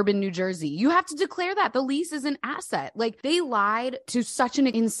suburban New Jersey. You have to declare that. The lease is an asset. Like, they lied to such an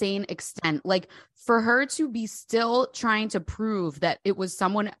insane extent. Like, for her to be still trying to prove that it was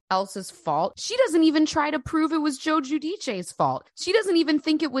someone else's fault, she doesn't even try to prove it was Joe Giudice's fault. She doesn't even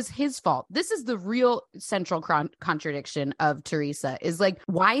think it was his fault. This is the real central contradiction of Teresa, is like,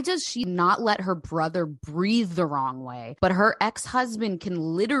 why does she not let her brother breathe the wrong way, but her ex-husband can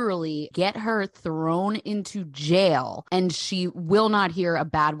literally get her thrown into jail and she will not hear a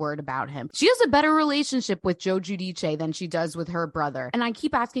bad word about him? She has a better relationship with Joe Giudice than she does with her brother. And I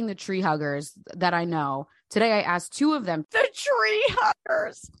keep asking the tree huggers that I know. Today I asked two of them. The tree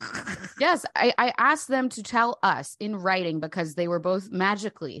huggers. Yes, I asked them to tell us in writing because they were both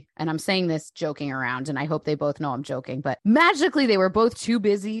magically, and I'm saying this joking around, and I hope they both know I'm joking, but magically they were both too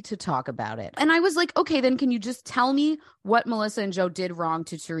busy to talk about it. And I was like, okay, then can you just tell me what Melissa and Joe did wrong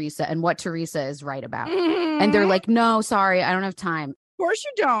to Teresa and what Teresa is right about? Mm-hmm. And they're like, no, sorry, I don't have time. Of course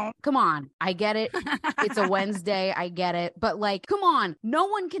you don't. Come on. I get it. It's a Wednesday. I get it. But like, come on. No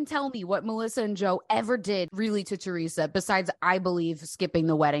one can tell me what Melissa and Joe ever did really to Teresa. Besides, I believe skipping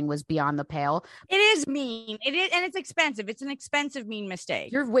the wedding was beyond the pale. It is mean. It is. And it's expensive. It's an expensive, mean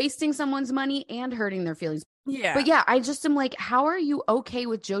mistake. You're wasting someone's money and hurting their feelings. Yeah. But yeah, I just am like, how are you okay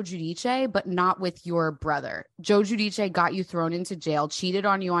with Joe Giudice, but not with your brother? Joe Giudice got you thrown into jail, cheated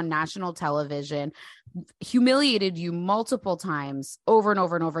on you on national television, humiliated you multiple times over and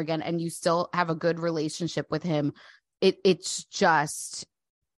over and over again, and you still have a good relationship with him. It just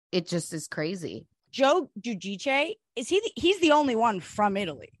is crazy. Joe Giudice, he's the only one from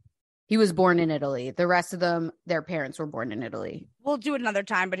Italy. He was born in Italy. The rest of them, their parents were born in Italy. We'll do it another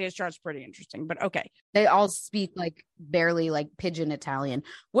time, but his chart's pretty interesting. But okay. They all speak like barely like pidgin Italian.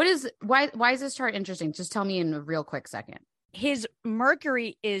 Why is this chart interesting? Just tell me in a real quick second. His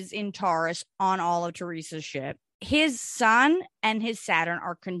Mercury is in Taurus on all of Teresa's shit. His Sun and his Saturn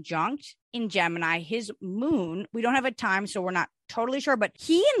are conjunct in Gemini. His Moon, we don't have a time, so we're not totally sure, but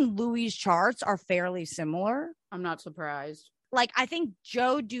he and Louis' charts are fairly similar. I'm not surprised. Like, I think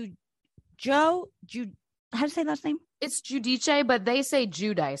how to say last name? It's Giudice, but they say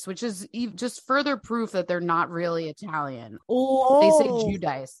Giudice, which is just further proof that they're not really Italian. Oh, they say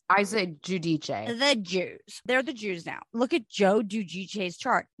Giudice. I say Giudice. The Jews. They're the Jews now. Look at Joe Giudice's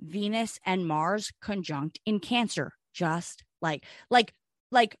chart. Venus and Mars conjunct in Cancer. Just like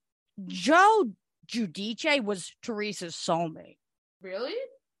Joe Giudice was Teresa's soulmate. Really?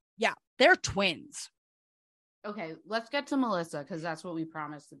 Yeah, they're twins. Okay, let's get to Melissa because that's what we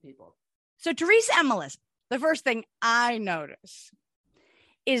promised the people. So Teresa and Melissa, the first thing I notice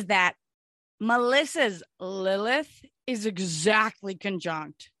is that Melissa's Lilith is exactly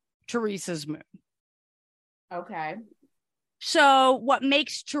conjunct Teresa's moon. Okay. So what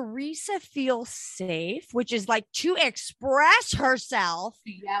makes Teresa feel safe, which is like to express herself.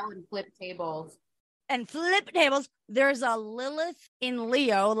 To yell and flip tables. There's a Lilith in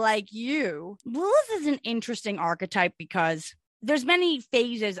Leo like you. Lilith is an interesting archetype because there's many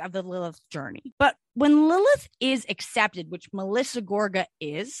phases of the Lilith journey. But when Lilith is accepted, which Melissa Gorga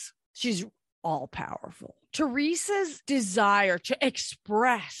is, she's all powerful. Teresa's desire to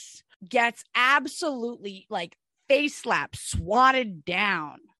express gets absolutely like face slapped, swatted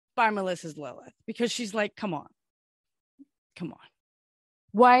down by Melissa's Lilith because she's like, come on.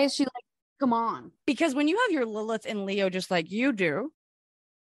 Why is she like, come on? Because when you have your Lilith in Leo, just like you do.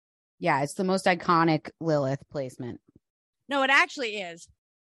 Yeah, it's the most iconic Lilith placement. No, it actually is.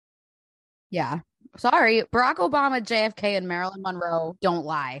 Yeah. Sorry. Barack Obama, JFK, and Marilyn Monroe don't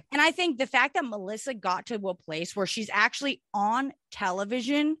lie. And I think the fact that Melissa got to a place where she's actually on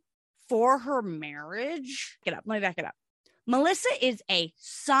television for her marriage. Let me back it up. Melissa is a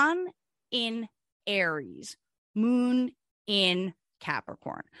sun in Aries, moon in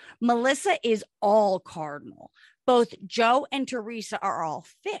Capricorn. Melissa is all cardinal. Both Joe and Teresa are all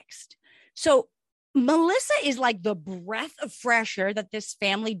fixed. So Melissa is like the breath of fresh air that this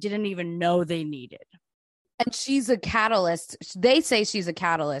family didn't even know they needed. And she's a catalyst. They say she's a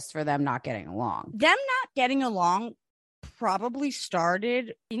catalyst for them not getting along. Them not getting along probably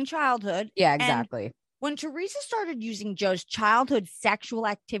started in childhood. Yeah, exactly. And when Teresa started using Joe's childhood sexual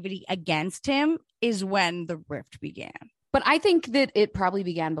activity against him is when the rift began. But I think that it probably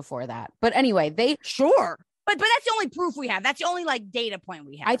began before that. But anyway, Sure. But that's the only proof we have. That's the only like data point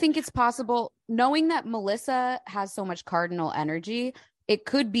we have. I think it's possible, knowing that Melissa has so much cardinal energy, it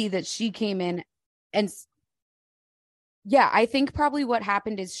could be that she came in and yeah, I think probably what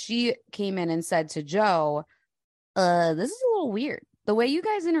happened is she came in and said to Joe, this is a little weird. The way you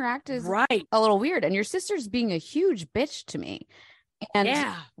guys interact is right. A little weird. And your sister's being a huge bitch to me. And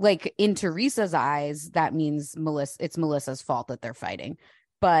yeah, like in Teresa's eyes, that means it's Melissa's fault that they're fighting.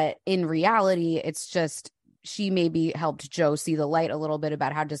 But in reality, it's just she maybe helped Joe see the light a little bit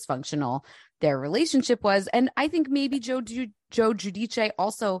about how dysfunctional their relationship was. And I think maybe Joe Giudice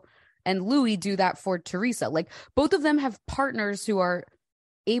also and Louis do that for Teresa. Like both of them have partners who are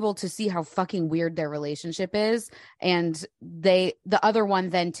able to see how fucking weird their relationship is. And the other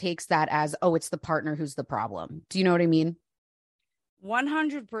one then takes that as, oh, it's the partner who's the problem. Do you know what I mean?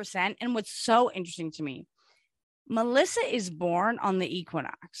 100%. And what's so interesting to me, Melissa is born on the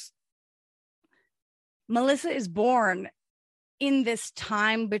equinox. Melissa is born in this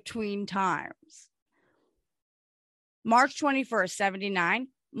time between times. March 21st, 79,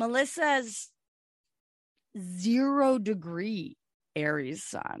 Melissa's 0 degree Aries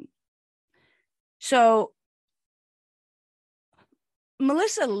sun. So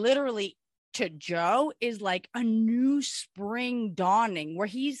Melissa literally to Joe is like a new spring dawning where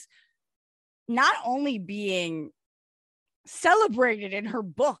he's not only being celebrated in her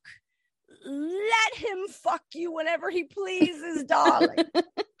book, let him fuck you whenever he pleases, darling.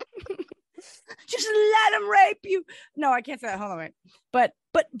 Just let him rape you. No, I can't say that. Hold on, wait. But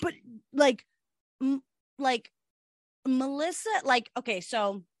like Melissa, like, okay,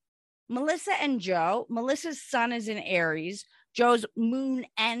 so Melissa and Joe, Melissa's sun is in Aries. Joe's moon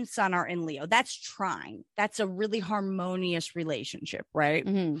and sun are in Leo. That's trine. That's a really harmonious relationship, right?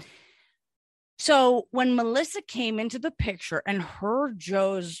 Mm-hmm. So when Melissa came into the picture and heard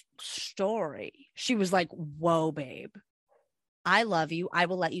Joe's story, she was like, whoa, babe, I love you. I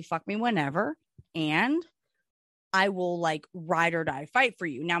will let you fuck me whenever. And I will like ride or die fight for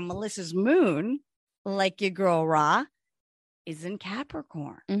you. Now, Melissa's moon, like your girl Ra, is in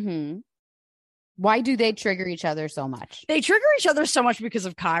Capricorn. Mm-hmm. Why do they trigger each other so much? They trigger each other so much because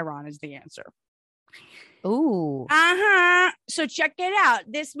of Chiron is the answer. Ooh. So check it out.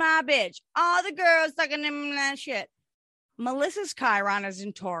 This my bitch. All the girls sucking in that shit. Melissa's Chiron is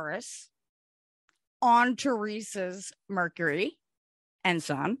in Taurus on Teresa's Mercury and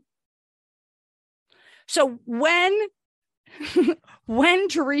Sun. So when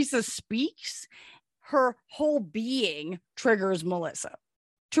Teresa speaks, her whole being triggers Melissa.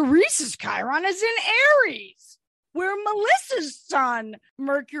 Teresa's Chiron is in Aries, where Melissa's Sun,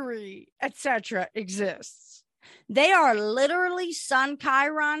 Mercury, etc. exists. They are literally Sun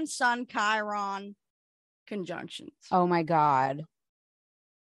Chiron conjunctions. Oh my God.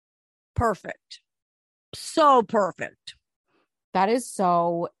 Perfect. So perfect. That is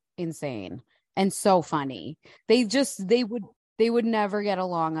so insane and so funny. They would never get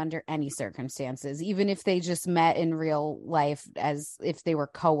along under any circumstances. Even if they just met in real life as if they were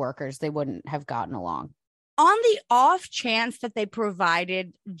coworkers, they wouldn't have gotten along. On the off chance that they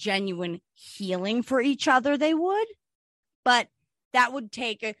provided genuine healing for each other, they would. But that would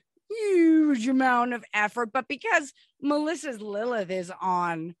take a huge amount of effort. But because Melissa's Lilith is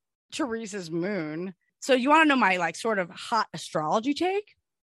on Teresa's moon. So you want to know my like sort of hot astrology take?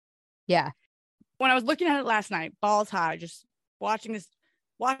 Yeah. When I was looking at it last night, balls high, just watching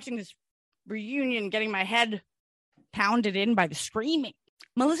this reunion, getting my head pounded in by the screaming.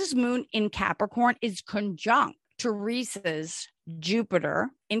 Melissa's moon in Capricorn is conjunct Teresa's Jupiter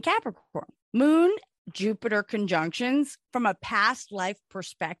in Capricorn. Moon Jupiter conjunctions from a past life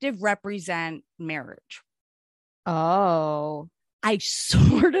perspective represent marriage. Oh. I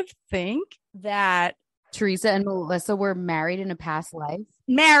sort of think that Teresa and Melissa were married in a past life.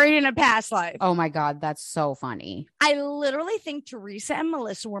 Married in a past life. Oh my God, that's so funny. I literally think Teresa and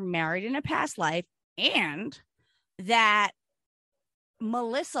Melissa were married in a past life, and that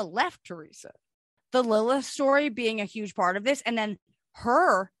Melissa left Teresa. The Lilith story being a huge part of this, and then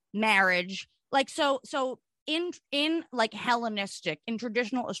her marriage, like so in like Hellenistic, in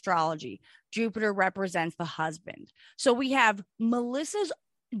traditional astrology, Jupiter represents the husband. So we have Melissa's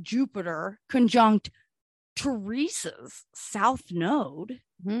Jupiter conjunct Teresa's South Node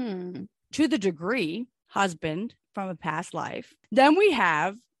to the degree husband from a past life. Then we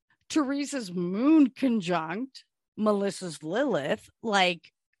have Teresa's Moon conjunct Melissa's Lilith.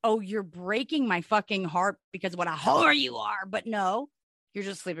 Like, oh, you're breaking my fucking heart because of what a whore you are. But no, you're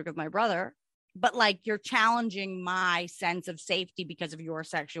just sleeping with my brother. But like, you're challenging my sense of safety because of your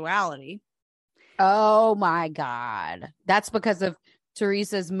sexuality. Oh my God. That's because of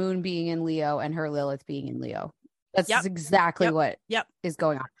Teresa's Moon being in Leo and her Lilith being in Leo. That's exactly what is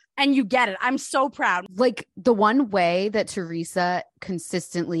going on. And you get it. I'm so proud. Like, the one way that Teresa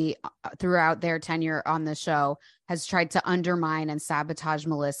consistently throughout their tenure on the show has tried to undermine and sabotage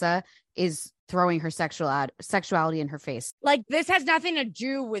Melissa is throwing her sexuality in her face. Like, this has nothing to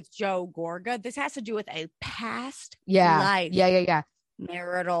do with Joe Gorga. This has to do with a past life.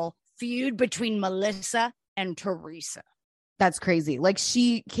 Marital feud between Melissa and Teresa. That's crazy. Like,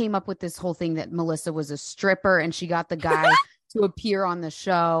 she came up with this whole thing that Melissa was a stripper and she got the guy to appear on the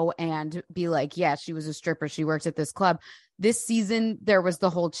show and be like, yeah, she was a stripper. She works at this club. This season, there was the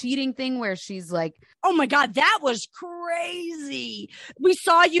whole cheating thing where she's like, oh my God, that was crazy. We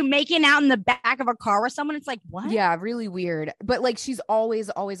saw you making out in the back of a car with someone. It's like, what? Yeah, really weird. But like, she's always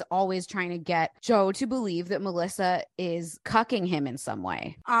trying to get Joe to believe that Melissa is cucking him in some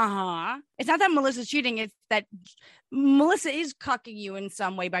way. It's not that Melissa's cheating. It's that Melissa is cucking you in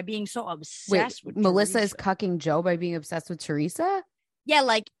some way by being so obsessed with Melissa Teresa. is cucking Joe by being obsessed with Teresa? Yeah,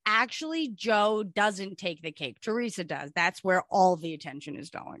 like, actually, Joe doesn't take the cake. Teresa does. That's where all the attention is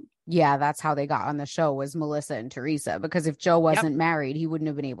going. Yeah, that's how they got on the show, was Melissa and Teresa. Because if Joe wasn't married, he wouldn't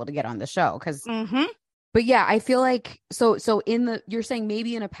have been able to get on the show. But yeah, I feel like you're saying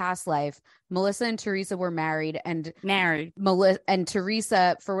maybe in a past life, Melissa and Teresa were married, and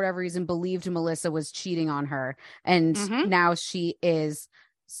Teresa, for whatever reason, believed Melissa was cheating on her, and now she is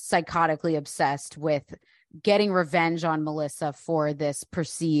psychotically obsessed with getting revenge on Melissa for this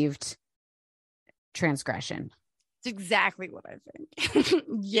perceived transgression. It's exactly what I think.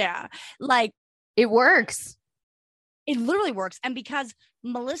 Yeah. Like, it works. It literally works. And because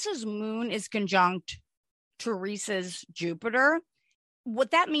Melissa's Moon is conjunct Teresa's Jupiter,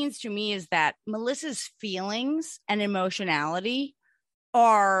 what that means to me is that Melissa's feelings and emotionality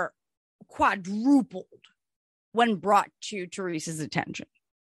are quadrupled when brought to Teresa's attention.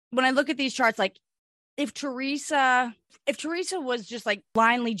 When I look at these charts, like, if Teresa was just like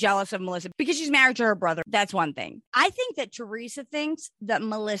blindly jealous of Melissa because she's married to her brother, that's one thing. I think that Teresa thinks that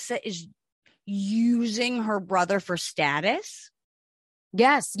Melissa is using her brother for status.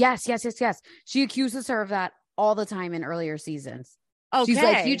 Yes. She accuses her of that all the time in earlier seasons. Okay. She's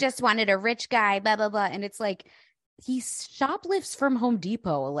like, you just wanted a rich guy, blah, blah, blah. And it's like, he shoplifts from Home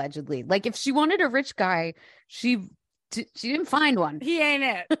Depot, allegedly. Like, if she wanted a rich guy, she didn't find one. He ain't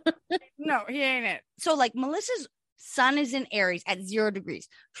it. No, he ain't it. So like, Melissa's sun is in Aries at 0 degrees.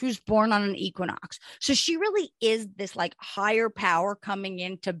 She was born on an equinox. So she really is this like higher power coming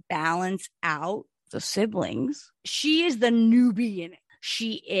in to balance out the siblings. She is the newbie in it.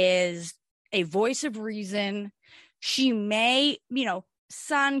 She is a voice of reason. She may,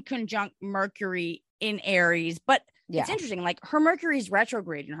 sun conjunct Mercury in Aries, but it's interesting. Like, her Mercury is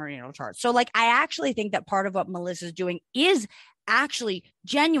retrograde in her natal chart. So like, I actually think that part of what Melissa's doing is actually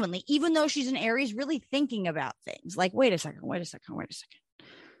genuinely, even though she's in Aries, really thinking about things like, wait a second.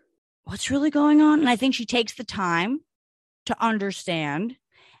 What's really going on? And I think she takes the time to understand.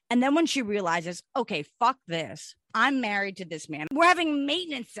 And then when she realizes, okay, fuck this, I'm married to this man, we're having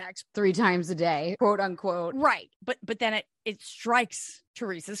maintenance sex 3 times a day, quote unquote. Right. But then it strikes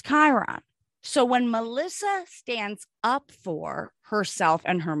Teresa's Chiron. So when Melissa stands up for herself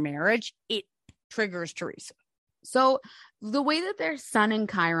and her marriage, it triggers Teresa. So the way that their sun and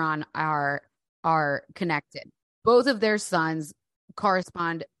Chiron are connected, both of their suns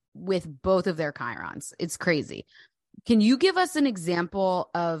correspond with both of their Chirons. It's crazy. Can you give us an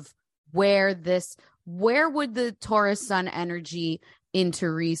example of where would the Taurus sun energy in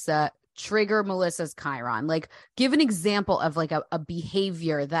Teresa trigger Melissa's Chiron? Like, give an example of like a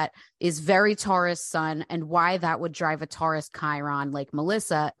behavior that is very Taurus sun and why that would drive a Taurus Chiron like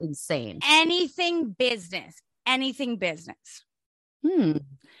Melissa insane. Anything business.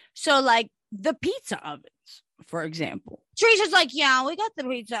 So like the pizza ovens, for example. Teresa's like, yeah, we got the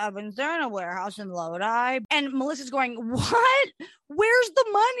pizza ovens. They're in a warehouse in Lodi. And Melissa's going, what? Where's the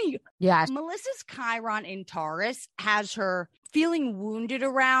money? Yeah. Melissa's Chiron in Taurus has her feeling wounded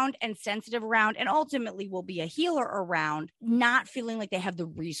around and sensitive around, and ultimately will be a healer around, not feeling like they have the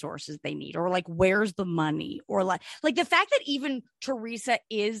resources they need, or like, where's the money? Or like the fact that even Teresa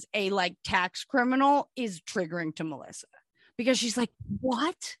is a like tax criminal is triggering to Melissa. Because she's like,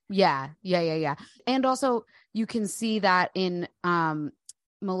 what? Yeah. And also you can see that in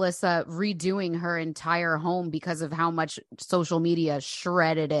Melissa redoing her entire home because of how much social media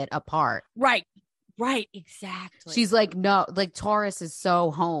shredded it apart. Right, exactly. She's like, no, like Taurus is so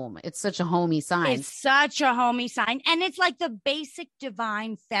home. It's such a homey sign. It's such a homey sign. And it's like the basic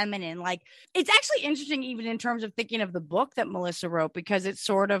divine feminine. Like, it's actually interesting even in terms of thinking of the book that Melissa wrote, because it's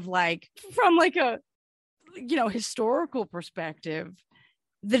sort of like from like a, historical perspective,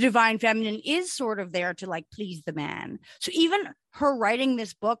 the divine feminine is sort of there to like please the man. So even her writing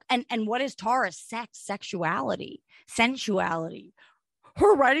this book, and what is Taurus? Sex, sexuality, sensuality.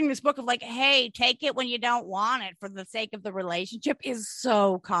 Her writing this book of like, hey, take it when you don't want it for the sake of the relationship is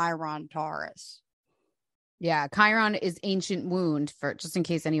so Chiron Taurus. Yeah, Chiron is ancient wound, for just in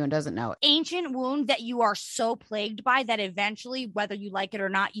case anyone doesn't know. Ancient wound that you are so plagued by that eventually, whether you like it or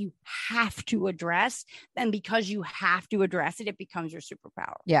not, you have to address. And because you have to address it, it becomes your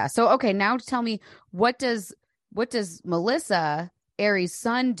superpower. Yeah. So, okay, now tell me, what does Melissa, Aries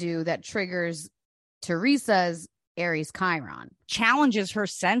sun, do that triggers Teresa's Aries Chiron? Challenges her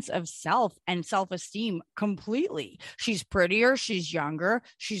sense of self and self-esteem completely. She's prettier, she's younger,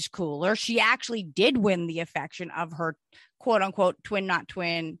 she's cooler. She actually did win the affection of her quote unquote twin, not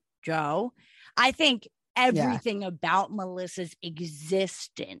twin, Joe. I think everything about Melissa's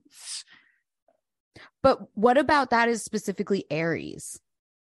existence. But what about that is specifically Aries?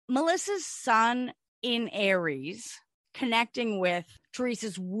 Melissa's sun in Aries connecting with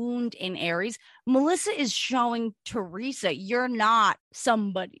Teresa's wound in Aries. Melissa is showing Teresa, you're not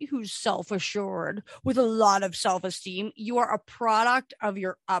somebody who's self-assured with a lot of self-esteem. You are a product of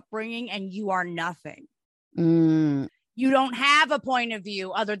your upbringing and you are nothing. You don't have a point of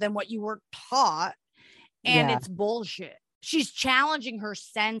view other than what you were taught, and it's bullshit. She's challenging her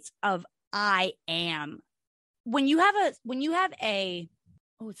sense of I am. When you have a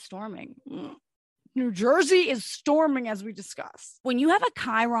oh, it's storming. New Jersey is storming, as we discussed. When you have a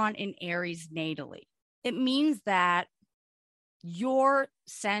Chiron in Aries natally, it means that your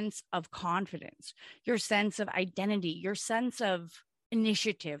sense of confidence, your sense of identity, your sense of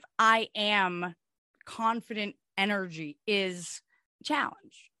initiative, I am confident energy is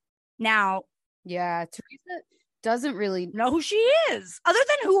challenged. Now, yeah, Teresa doesn't really know who she is, other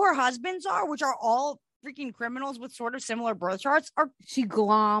than who her husbands are, which are all freaking criminals with sort of similar birth charts. Or she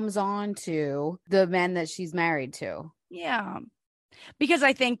gloms onto the men that she's married to. Yeah, because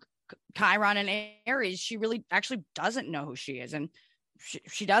I think Chiron and Aries, she really actually doesn't know who she is, and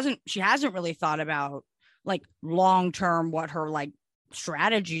she hasn't really thought about like long term what her like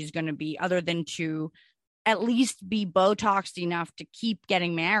strategy is going to be, other than to at least be Botoxed enough to keep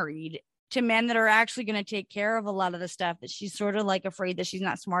getting married to men that are actually going to take care of a lot of the stuff that she's sort of like afraid that she's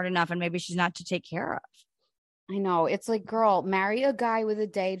not smart enough and maybe she's not to take care of. I know. It's like, girl, marry a guy with a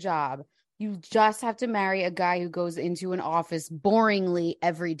day job. You just have to marry a guy who goes into an office boringly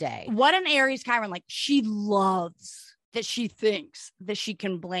every day. What an Aries Chiron, like she loves that she thinks that she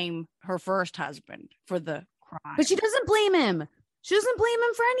can blame her first husband for the crime. But she doesn't blame him. She doesn't blame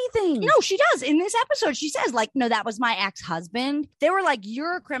him for anything. No, she does. In this episode, she says, like, no, that was my ex-husband. They were like,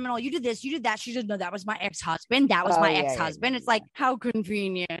 you're a criminal. You did this. You did that. She said, no, that was my ex-husband. That was my ex-husband. Yeah. It's like, how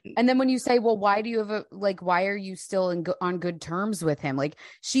convenient. And then when you say, well, why do you have why are you still on good terms with him? Like,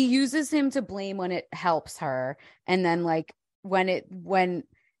 she uses him to blame when it helps her. And then like when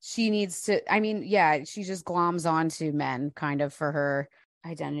she needs to, I mean, yeah, she just gloms onto men kind of for her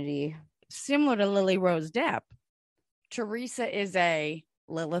identity. Similar to Lily Rose Depp. Teresa is a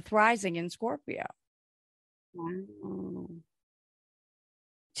Lilith rising in Scorpio. Wow.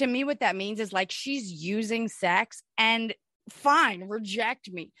 To me, what that means is like she's using sex and fine,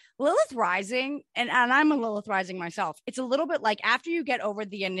 reject me. Lilith rising, and I'm a Lilith rising myself. It's a little bit like after you get over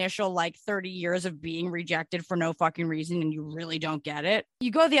the initial like 30 years of being rejected for no fucking reason and you really don't get it,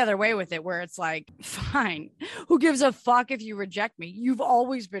 you go the other way with it where it's like, fine, who gives a fuck if you reject me? You've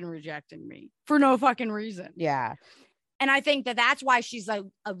always been rejecting me for no fucking reason. Yeah. And I think that that's why she's a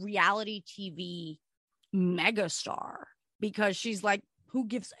reality TV megastar, because she's like, who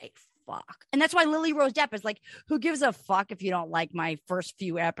gives a fuck. And that's why Lily Rose Depp is like, who gives a fuck if you don't like my first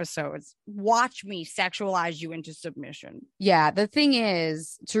few episodes? Watch me sexualize you into submission. Yeah, the thing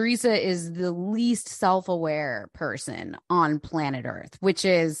is, Teresa is the least self-aware person on planet Earth, which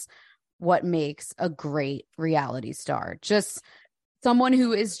is what makes a great reality star. Just someone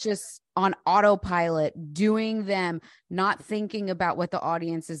who is just on autopilot, doing them, not thinking about what the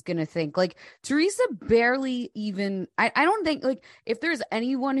audience is going to think. Like, Teresa barely even, I don't think, like, if there's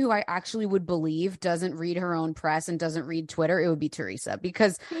anyone who I actually would believe doesn't read her own press and doesn't read Twitter, it would be Teresa,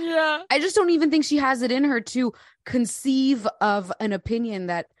 because I just don't even think she has it in her to conceive of an opinion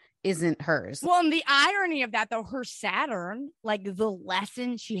that isn't hers. Well, and the irony of that, though, her Saturn, like the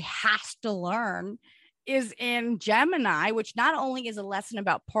lesson she has to learn is in Gemini, which not only is a lesson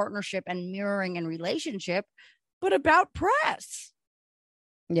about partnership and mirroring and relationship, but about press.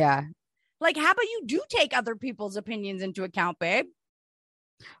 Yeah. Like, how about you do take other people's opinions into account, babe?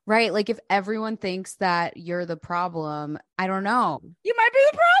 Right. Like, if everyone thinks that you're the problem, I don't know. You might be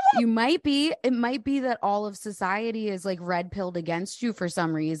the problem. You might be. It might be that all of society is like red pilled against you for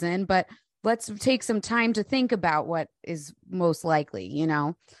some reason, but let's take some time to think about what is most likely, you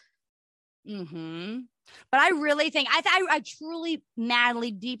know? Mm-hmm. But I really think, I truly,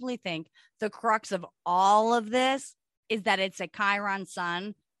 madly, deeply think the crux of all of this is that it's a Chiron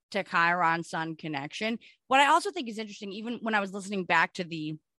Sun to Chiron Sun connection. What I also think is interesting, even when I was listening back to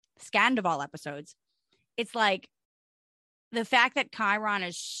the Scandival episodes, it's like the fact that Chiron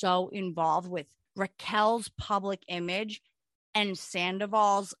is so involved with Raquel's public image and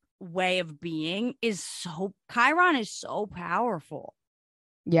Sandoval's way of being is so, Chiron is so powerful.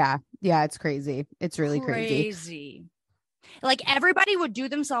 Yeah, it's crazy. It's really crazy. Like, everybody would do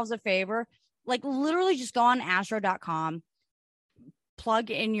themselves a favor, like literally just go on astro.com,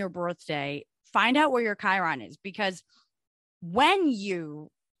 plug in your birthday, find out where your Chiron is, because when you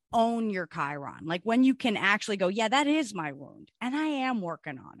own your Chiron, like when you can actually go, yeah, that is my wound and I am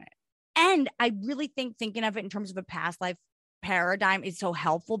working on it. And I really think thinking of it in terms of a past life paradigm is so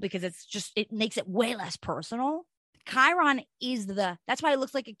helpful, because it's just, it makes it way less personal. Chiron is that's why it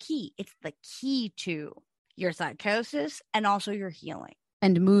looks like a key. It's the key to your psychosis and also your healing.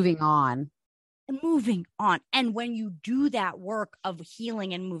 And moving on. And when you do that work of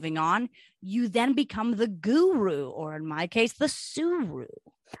healing and moving on, you then become the guru, or in my case, the suru.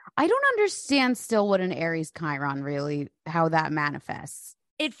 I don't understand still what an Aries Chiron really, how that manifests.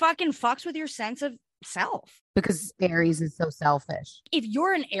 It fucking fucks with your sense of self. Because Aries is so selfish. If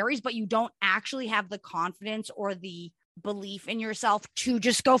you're an Aries, but you don't actually have the confidence or the belief in yourself to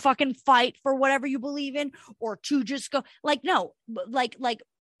just go fucking fight for whatever you believe in, or to just go, like, no, like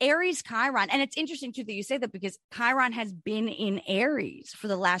Aries Chiron. And it's interesting too that you say that, because Chiron has been in Aries for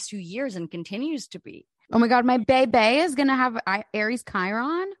the last few years and continues to be. Oh my God, my baby is going to have Aries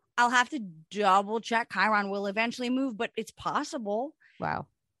Chiron? I'll have to double check. Chiron will eventually move, but it's possible. Wow.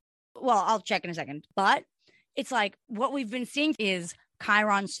 Well, I'll check in a second. But it's like what we've been seeing is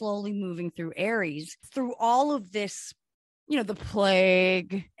Chiron slowly moving through Aries through all of this, you know, the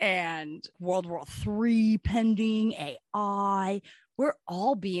plague and World War III pending, AI. We're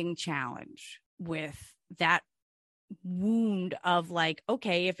all being challenged with that wound of like,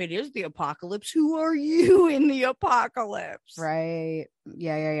 okay, if it is the apocalypse, who are you in the apocalypse? Right.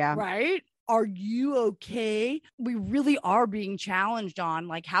 Yeah. Right. Are you okay? We really are being challenged on,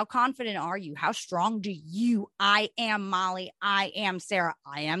 like, how confident are you? How strong do you? I am Molly. I am Sarah.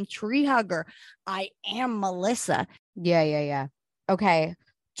 I am Tree Hugger. I am Melissa. Yeah. Okay.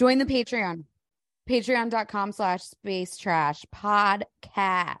 Join the Patreon.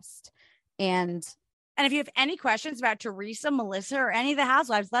 Patreon.com/spacetrashpodcast. And if you have any questions about Teresa, Melissa, or any of the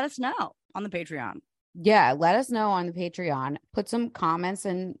housewives, let us know on the Patreon. Yeah, let us know on the Patreon. Put some comments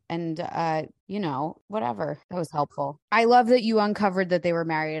and you know, whatever. That was helpful. I love that you uncovered that they were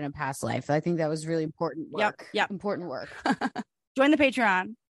married in a past life. I think that was really important work. Yep. Important work. Join the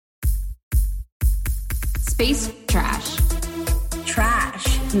Patreon. Space trash.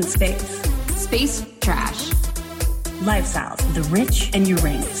 Trash in space. Space trash. Lifestyles of the rich and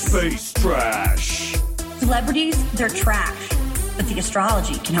Uranus. Space trash. Celebrities, they're trash, but the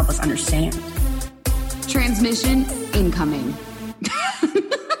astrology can help us understand. Transmission incoming.